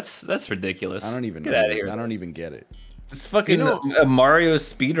 Bro, that's ridiculous. I don't even get know. out of here. I don't even get it. It's fucking You know- a Mario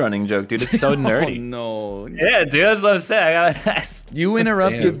speedrunning joke, dude. It's so nerdy. Oh no. Yeah, dude, that's what I'm saying. I got. You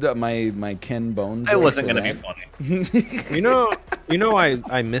interrupted my Ken Bone. It joke wasn't for gonna be that. funny. You know,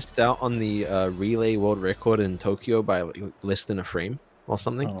 I missed out on the relay world record in Tokyo by like, less than a frame or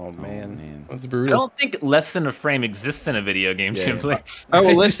something. Oh man, man. that's I brutal. don't think less than a frame exists in a video game, Yeah. simply. Oh,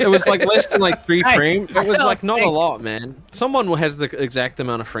 well, it was like less than like 3 I- frames. It was I like not a think- lot, man. Someone has the exact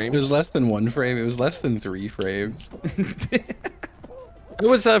amount of frames. It was less than 1 frame. It was less than 3 frames. It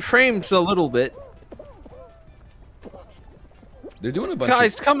was frames a little bit. They're doing a bunch.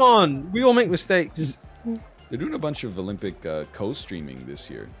 Guys, come on. We all make mistakes. They're doing a bunch of Olympic co-streaming this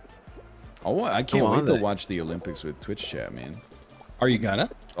year. I can't are wait to they? watch the Olympics with Twitch chat, man. Are you gonna?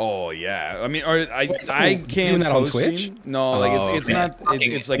 Oh yeah, I mean, I can't doing that on co-stream. Twitch? No, like Oh, it's man. not.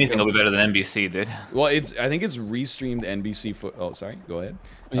 It's like anything will be better than NBC, dude. well, I think it's restreamed NBC Oh, sorry. Go ahead.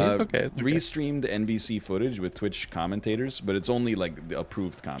 Yeah, it's okay, it's okay. Restreamed NBC footage with Twitch commentators, but it's only like the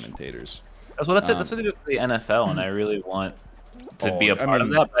approved commentators. That's what that's what they do for the NFL, and I really want to be a I part of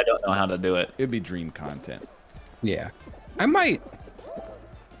mean- that, but I don't know how to do it. It'd be dream content. Yeah, I might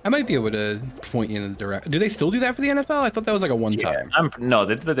be able to point you in the direction. Do they still do that for the NFL? I thought that was like a one time. No,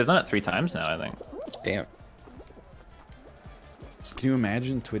 they've done it 3 times now, I think. Damn. Can you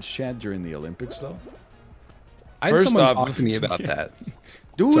imagine Twitch chat during the Olympics though? I had First someone off- talk to me about that.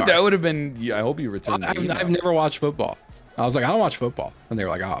 Dude, Sorry. that would have been. Yeah, I hope you returned. I've never watched football. I was like, I don't watch football, and they were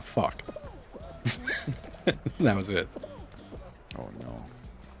like, oh fuck. That was it. Oh no.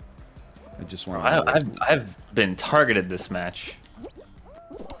 I just want. I've been targeted this match.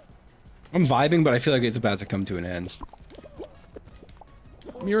 I'm vibing, but I feel like it's about to come to an end.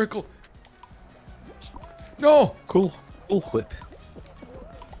 Miracle. No. Cool whip.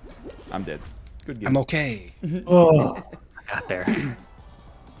 I'm dead. Good game. I'm okay. Oh. I got there.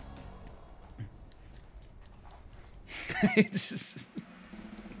 It's just...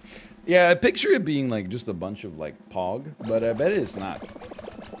 Yeah, I picture it being like just a bunch of like pog, but I bet it's not.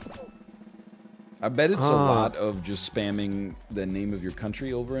 I bet it's a lot of just spamming the name of your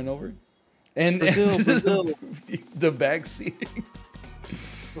country over and over. And Brazil. the backseat.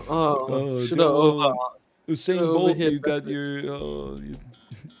 Oh, should Usain over Bolt, here, you got your.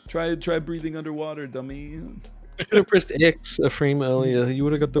 Try breathing underwater, dummy. I should have pressed X a frame earlier. You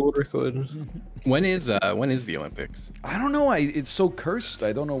would have got the world record. When is the Olympics? I don't know. It's so cursed.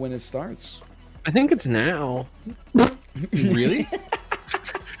 I don't know when it starts. I think it's now. Really?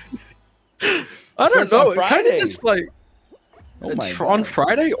 I don't Starts on know. It kind Friday. of just like Oh my on God.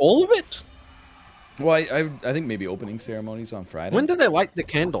 Friday, all of it. Well, I think maybe opening ceremonies on Friday. When do they light the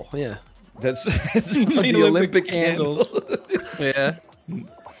candle? Yeah. That's the Olympic candles. Yeah.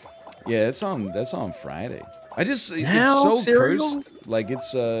 Yeah, that's on Friday. It's Now, so cereal? cursed. Like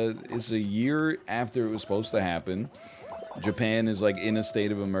it's a year after it was supposed to happen. Japan is like in a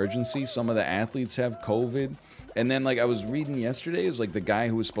state of emergency. Some of the athletes have COVID. And then like I was reading yesterday is like the guy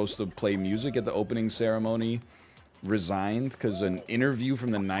who was supposed to play music at the opening ceremony resigned because an interview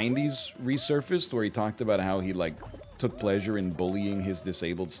from the 90s resurfaced where he talked about how he like took pleasure in bullying his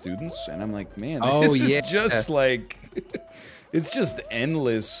disabled students. And I'm like, man, this is just like it's just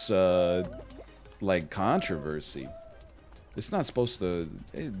endless like controversy. It's not supposed to.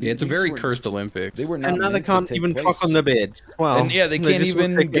 Yeah, it's a very cursed Olympics. They were not. And now they meant to can't take even place. fuck on the beds. Well, And yeah, they can't just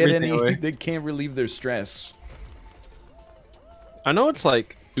even take get everything any. away. They can't relieve their stress. I know it's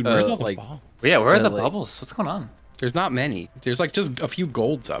like, Dude, where's all the like balls? Yeah, where are the like- bubbles? What's going on? There's not many. There's like just a few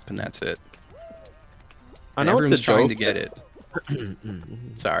golds up, and that's it. I know Everyone's it's a trying joke, to get it.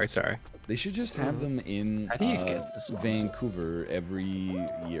 Sorry. They should just have them in How do you get this one? Vancouver every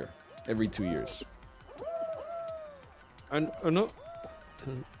year, every 2 years. I know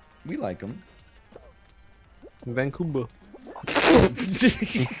We like them. Vancouver.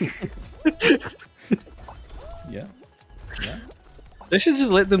 Yeah. Yeah. They should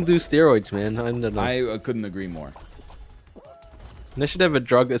just let them do steroids, man. I don't know. I couldn't agree more. They should have a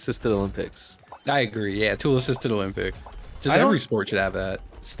drug-assisted Olympics. I agree. Yeah, tool-assisted Olympics. Just I don't- every sport should have that.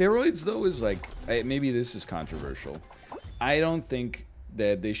 Steroids, though, is like maybe this is controversial. I don't think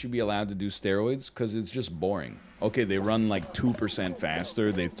that they should be allowed to do steroids because it's just boring. Okay, they run like 2%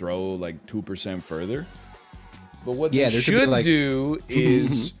 faster. They throw like 2% further. But what Yeah, they there should be, should like- do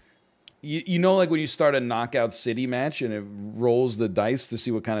is, you know, like when you start a knockout city match and it rolls the dice to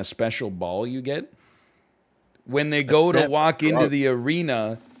see what kind of special ball you get. When they go to that walk into drug. the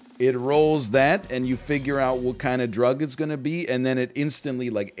arena, it rolls that, and you figure out what kind of drug it's going to be, and then it instantly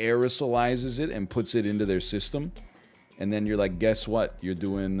like aerosolizes it and puts it into their system. And then you're like, guess what? You're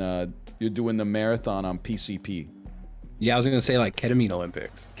doing the marathon on PCP. Yeah, I was gonna say like ketamine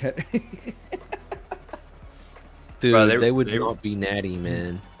Olympics. Dude, Bro, they would they- not be natty,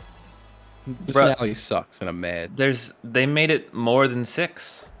 man. This Bruh. finale sucks, and I'm mad. They made it more than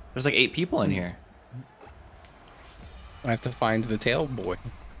 6. There's like 8 people in here. I have to find the tail boy.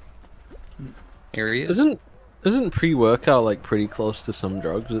 Here he is. Isn't pre-workout like pretty close to some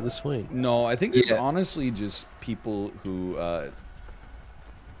drugs at this point? No, I think it's Yeah. honestly just people who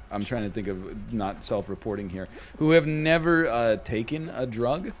I'm trying to think of, not self-reporting here, who have never taken a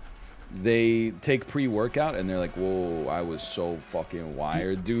drug. They take pre-workout and they're like, whoa, I was so fucking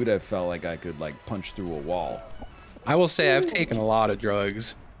wired, dude. I felt like I could like punch through a wall. I will say I've taken a lot of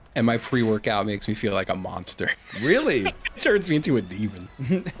drugs, and my pre-workout makes me feel like a monster. Really? It turns me into a demon.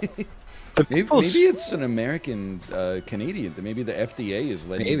 Maybe it's an American Canadian. Maybe the FDA is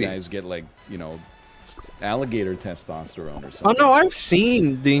letting you guys get like, you know, alligator testosterone or Oh something. no, I've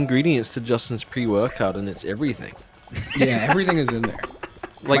seen the ingredients to Justin's pre-workout, and it's everything. Yeah, everything is in there.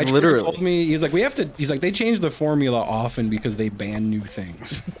 Like My trainer literally. told me he's like they change the formula often because they ban new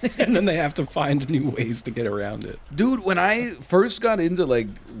things, and then they have to find new ways to get around it. Dude, when I first got into like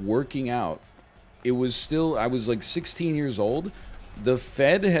working out, I was like 16 years old. The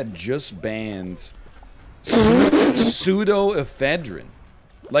Fed had just banned pseudoephedrine.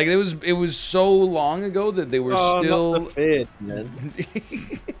 Like it was so long ago that they were still Not the Fed, man.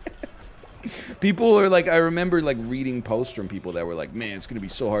 People are like, I remember like reading posts from people that were like, man, it's gonna be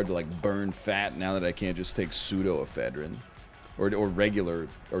so hard to like burn fat now that I can't just take pseudoephedrine, or regular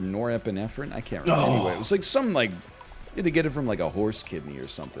or norepinephrine. I can't remember. Anyway, it was like some like you had to get it from like a horse kidney or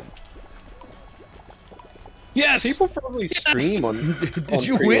something. Yes. People probably stream on. Did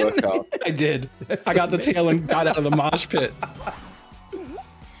you win? I did. That's I got amazing. the tail and got out of the mosh pit.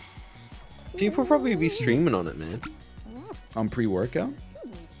 People probably be streaming on it, man. On pre-workout?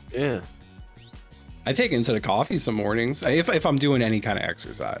 Yeah. I take it instead of coffee some mornings if I'm doing any kind of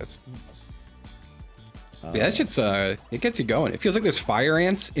exercise. Yeah, that shit's it gets you going. It feels like there's fire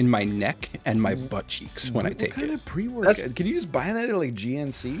ants in my neck and my butt cheeks when I take What kind it. of pre-workout? Can you just buy that at like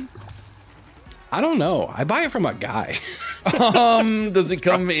GNC? I don't know. I buy it from a guy. Does it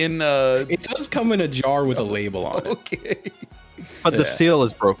come in? It does come in a jar with a label on it. Okay. But the seal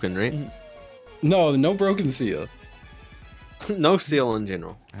is broken, right? No broken seal. No seal in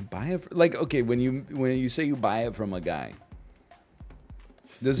general. I buy it like okay. When you say you buy it from a guy,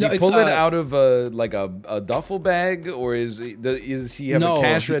 does he pull it out of like a duffel bag, or is he have a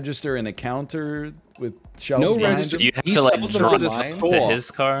cash register and a counter with shelves No behind register. him? You have He to like sells them drive online. to his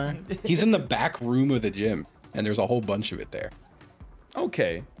car. He's in the back room of the gym, and there's a whole bunch of it there.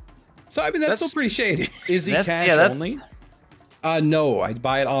 Okay. So I mean, that's still pretty shady. Is he That's- cash yeah, that's- only? No, I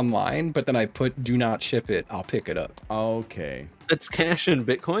buy it online, but then I put "do not ship it." I'll pick it up. Okay. It's cash in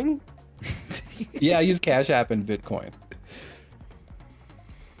Bitcoin. Yeah, I use Cash App and Bitcoin.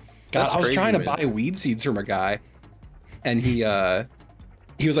 God, That's I was crazy, trying to man. buy weed seeds from a guy, and he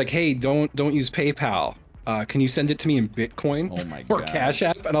was like, "Hey, don't use PayPal. Can you send it to me in Bitcoin Oh my or God. Cash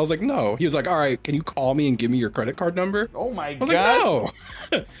App?" And I was like, "No." He was like, "All right, can you call me and give me your credit card number?" Oh my I was god.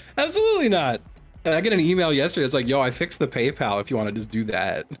 like, "No, absolutely not." And I get an email yesterday. It's like, "Yo, I fixed the PayPal. If you want to just do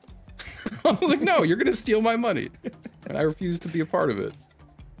that." I was like, "No, you're gonna steal my money," and I refuse to be a part of it.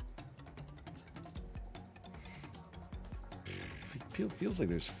 Feels like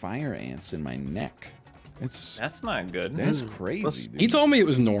there's fire ants in my neck. That's not good. That's crazy. Dude. He told me it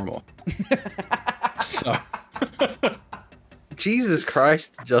was normal. So. Jesus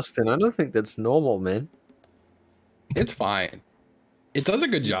Christ, Justin! I don't think that's normal, man. It's fine. It does a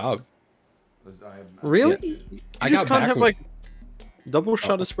good job. Really? Yeah. You I just got can't back have with- like double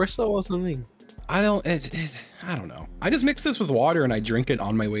shot espresso or something. I don't. I don't know. I just mix this with water and I drink it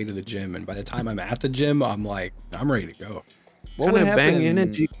on my way to the gym. And by the time I'm at the gym, I'm like, I'm ready to go. What would Kinda bang happen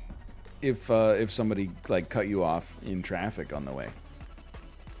energy. if somebody like cut you off in traffic on the way?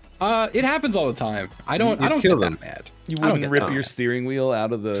 It happens all the time. I don't You'd get kill that them. mad. You I don't wouldn't get rip that your mad. steering wheel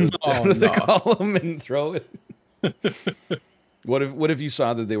out of the No, out of the no. column and throw it. What if you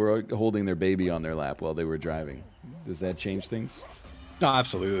saw that they were holding their baby on their lap while they were driving? Does that change things? No,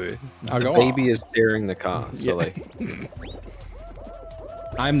 absolutely. I'll The go. baby is steering the car, so like,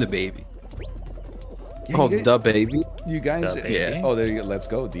 I'm the baby. oh, the baby. You guys, The baby. Yeah. Oh, there you go. Let's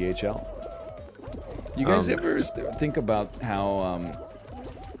go, DHL. You guys ever think about how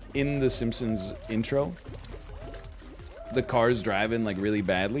in the Simpsons intro, the car's driving like really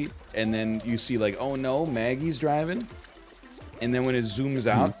badly, and then you see like, oh no, Maggie's driving, and then when it zooms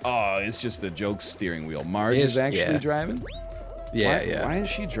out, oh, it's just a joke steering wheel. Marge is actually driving. Yeah, Why is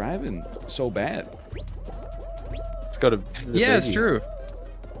she driving so bad? It's got a. Yeah, it's true.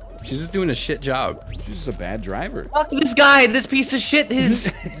 She's just doing a shit job. She's just a bad driver. Fuck this guy, this piece of shit.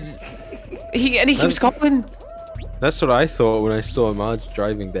 He keeps going. That's what I thought when I saw Marge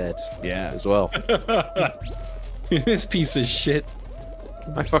driving bad Yeah. as well. This piece of shit.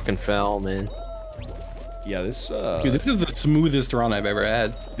 I fucking fell, man. Yeah, this Dude, this is the smoothest run I've ever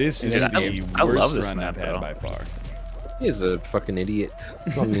had. this is Dude, the I worst love this run map, I've had though. by far. He's a fucking idiot.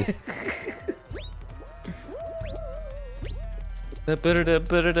 Not me.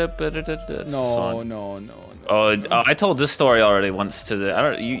 No. Oh, I told this story already once to the. I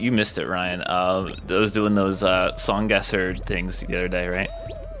don't. You missed it, Ryan. I was doing those song guesser things the other day, right?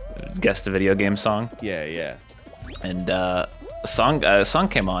 Guess the video game song, Yeah. and a song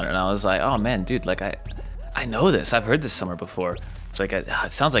came on, and I was like, oh man, dude, like I know this. I've heard this somewhere before. It's like it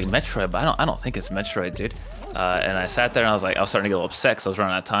sounds like Metroid, but I don't think it's Metroid, dude. And I sat there and I was starting to get a little upset because I was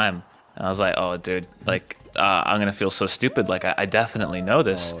running out of time. And I was like, oh, dude, like I'm gonna feel so stupid. Like I definitely know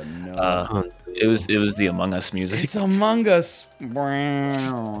this. Oh no. It was the Among Us music. It's Among Us. You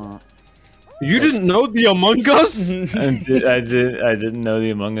didn't know the Among Us? I didn't know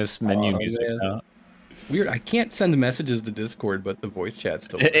the Among Us menu music. man. No. Weird. I can't send messages to Discord, but the voice chat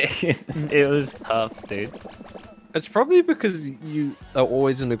still. It was tough, dude. It's probably because you are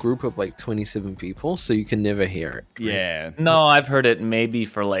always in a group of like 27 people, so you can never hear it. Yeah. No, I've heard it maybe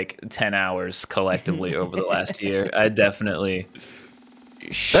for like 10 hours collectively over the last year. I definitely.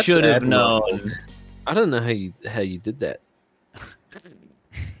 Should have known. I don't know how you did that.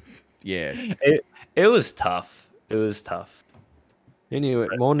 Yeah. It was tough. It was tough. Anyway,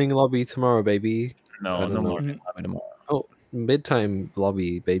 morning lobby tomorrow, baby. No morning lobby tomorrow. Oh, bedtime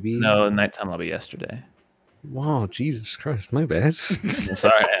lobby, baby. No, nighttime lobby yesterday. Wow, Jesus Christ, my bad.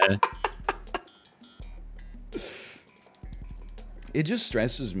 Sorry. It just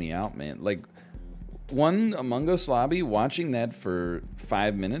stresses me out, man. Like, one Among Us lobby, watching that for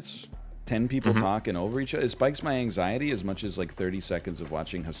 5 minutes, 10 people talking over each other, it spikes my anxiety as much as like 30 seconds of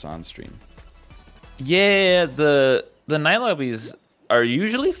watching Hassan stream. Yeah, the night lobbies are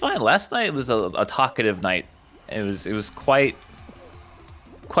usually fine. Last night was a talkative night. It was quite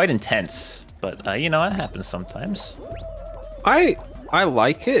intense, but you know, it happens sometimes. I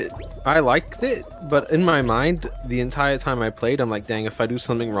like it. I liked it, but in my mind, the entire time I played, I'm like, dang, if I do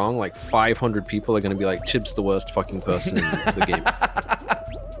something wrong, like 500 people are gonna be like, Chib's the worst fucking person in the game.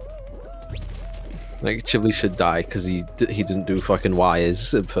 Like, Chiblee should die because he didn't do fucking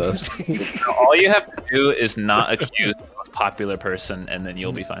wires at first. All you have to do is not accuse a popular person, and then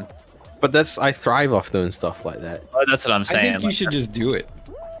you'll be fine. But I thrive off doing stuff like that. Oh, that's what I'm saying. I think you should just do it,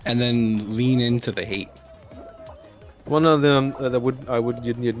 and then lean into the hate. Well, no, then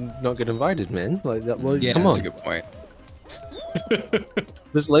you'd not get invited, man. Like that. Well, Yeah, come that's on. a good point.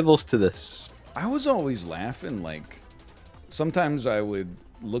 There's levels to this. I was always laughing, like, sometimes I would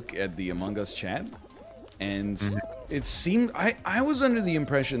look at the Among Us chat, and it seemed, I was under the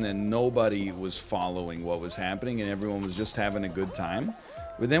impression that nobody was following what was happening and everyone was just having a good time.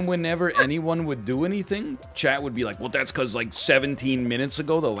 But then whenever anyone would do anything, chat would be like, well, that's because like 17 minutes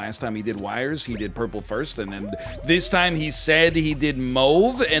ago, the last time he did wires, he did purple first, and then this time he said he did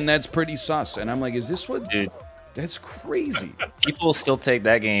mauve, and that's pretty sus. And I'm like, is this what... Dude, that's crazy. people still take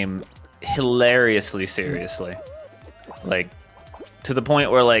that game hilariously seriously. Like, to the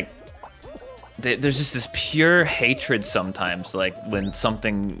point where, like, there's just this pure hatred sometimes, like, when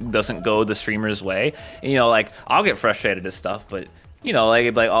something doesn't go the streamer's way. And, you know, like, I'll get frustrated at stuff, but... You know, like,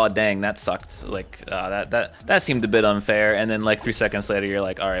 it'd be like, oh, dang, that sucked. Like, that seemed a bit unfair. And then, like, 3 seconds later, you're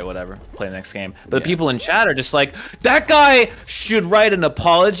like, all right, whatever, play the next game. But the people in chat are just like, that guy should write an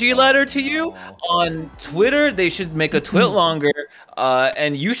apology letter to you on Twitter. They should make a tweet longer.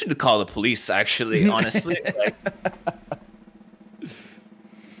 And you should call the police, actually, honestly. Like,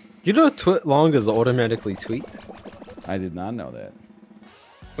 You know, twit long is automatically tweet. I did not know that.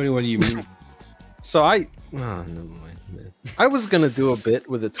 What do you mean? So oh, never mind, man. I was gonna do a bit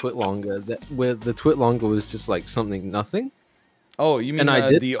with a twit longer where the twit longer was just like something nothing. Oh, you mean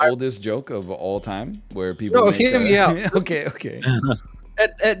the oldest joke of all time, where people? No, make, hear me out. Okay.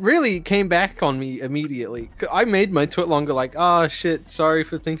 It really came back on me immediately. I made my twit longer like, oh shit, sorry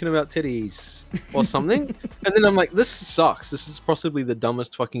for thinking about titties or something. And then I'm like, this sucks. This is possibly the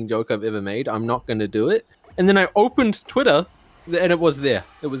dumbest fucking joke I've ever made. I'm not gonna do it. And then I opened Twitter. And it was there.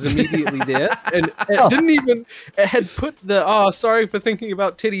 It was immediately there, and it didn't even. It had put the sorry for thinking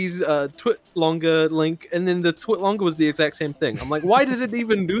about titties twit longer link, and then the twit longer was the exact same thing. I'm like, why did it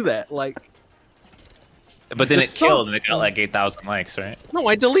even do that? Like, but then it killed, and it got like 8,000 likes, right? No,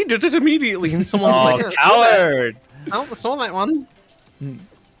 I deleted it immediately, and someone was like, coward! I saw that one.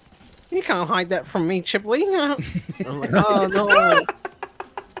 You can't hide that from me, Chiblee. I'm like, oh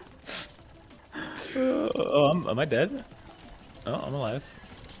no. Am I dead? Oh, I'm alive.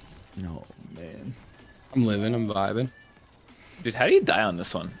 No, man. I'm living, I'm vibing. Dude, how do you die on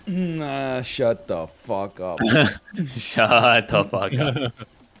this one? Nah, shut the fuck up. Shut the fuck up.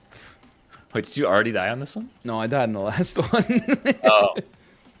 Wait, did you already die on this one? No, I died in the last one. Oh.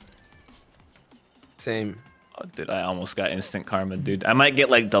 Same. Oh, dude, I almost got instant karma, dude. I might get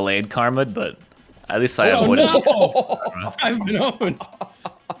like delayed karma, but at least I avoided No! I've been owned.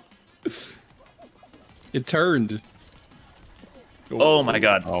 It turned. Oh my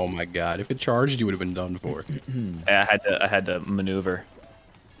god. Oh my god. If it charged, you would have been done for. Yeah, I had to maneuver.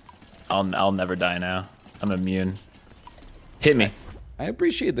 I'll never die now. I'm immune. Hit me. I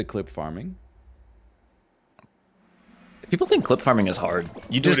appreciate the clip farming. People think clip farming is hard.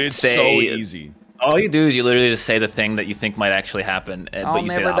 You just Dude, it's say so easy. All you do is you literally just say the thing that you think might actually happen, but you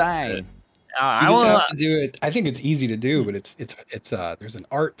say the opposite. I just have to do it. I think it's easy to do, but it's there's an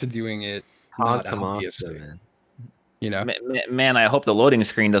art to doing it. Not obviously, man. You know, man, I hope the loading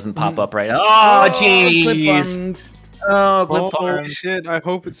screen doesn't pop up right now. Oh, jeez. Oh, clip farm. Shit, I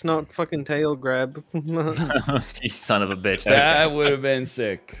hope it's not fucking tail grab. You son of a bitch. That would have been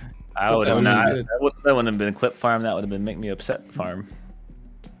sick. I would have not. That wouldn't have been clip farm. That would have been make me upset farm.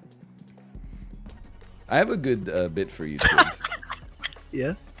 I have a good bit for you, too.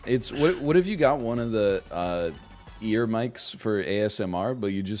 Yeah? It's what if you got one of the ear mics for ASMR, but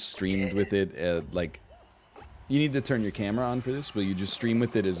you just streamed with it like. You need to turn your camera on for this, but you just stream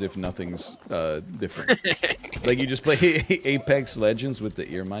with it as if nothing's different. Like you just play Apex Legends with the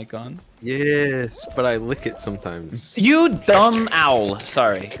ear mic on. Yes, but I lick it sometimes. You dumb owl.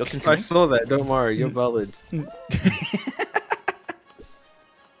 Sorry. Go I continue. saw that. Don't worry, you're valid.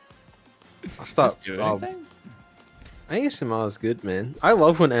 I'll stop. Do anything? ASMR is good, man. I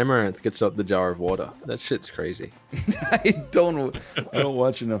love when Amaranth gets up the jar of water. That shit's crazy. I don't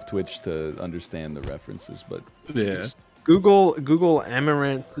watch enough Twitch to understand the references, but Yeah. Google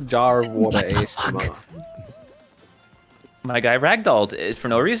Amaranth jar of water ASMR. My guy ragdolled it for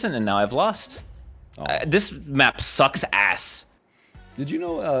no reason, and now I've lost. Oh. This map sucks ass. Did you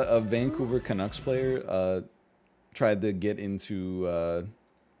know a Vancouver Canucks player tried to get into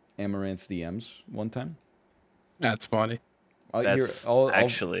Amaranth's DMs one time? That's funny. That's I'll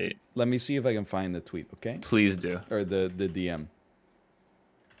actually. let me see if I can find the tweet, okay? Please do. Or the DM.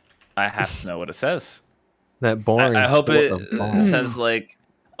 I have to know what it says. That boring. I hope it sport of balls. says like,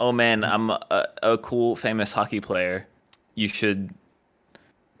 "Oh man, I'm a cool famous hockey player. You should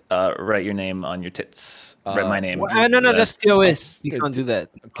write your name on your tits. Write my name." No, that's TOS. You it- can't do that.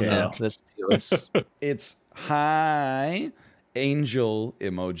 okay. No, that's TOS. It's hi angel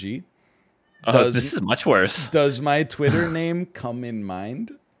emoji. Oh, this is much worse. Does my Twitter name come in mind?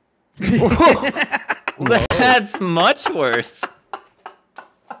 That's much worse.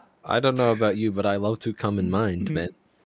 I don't know about you, but I love to come in mind, man.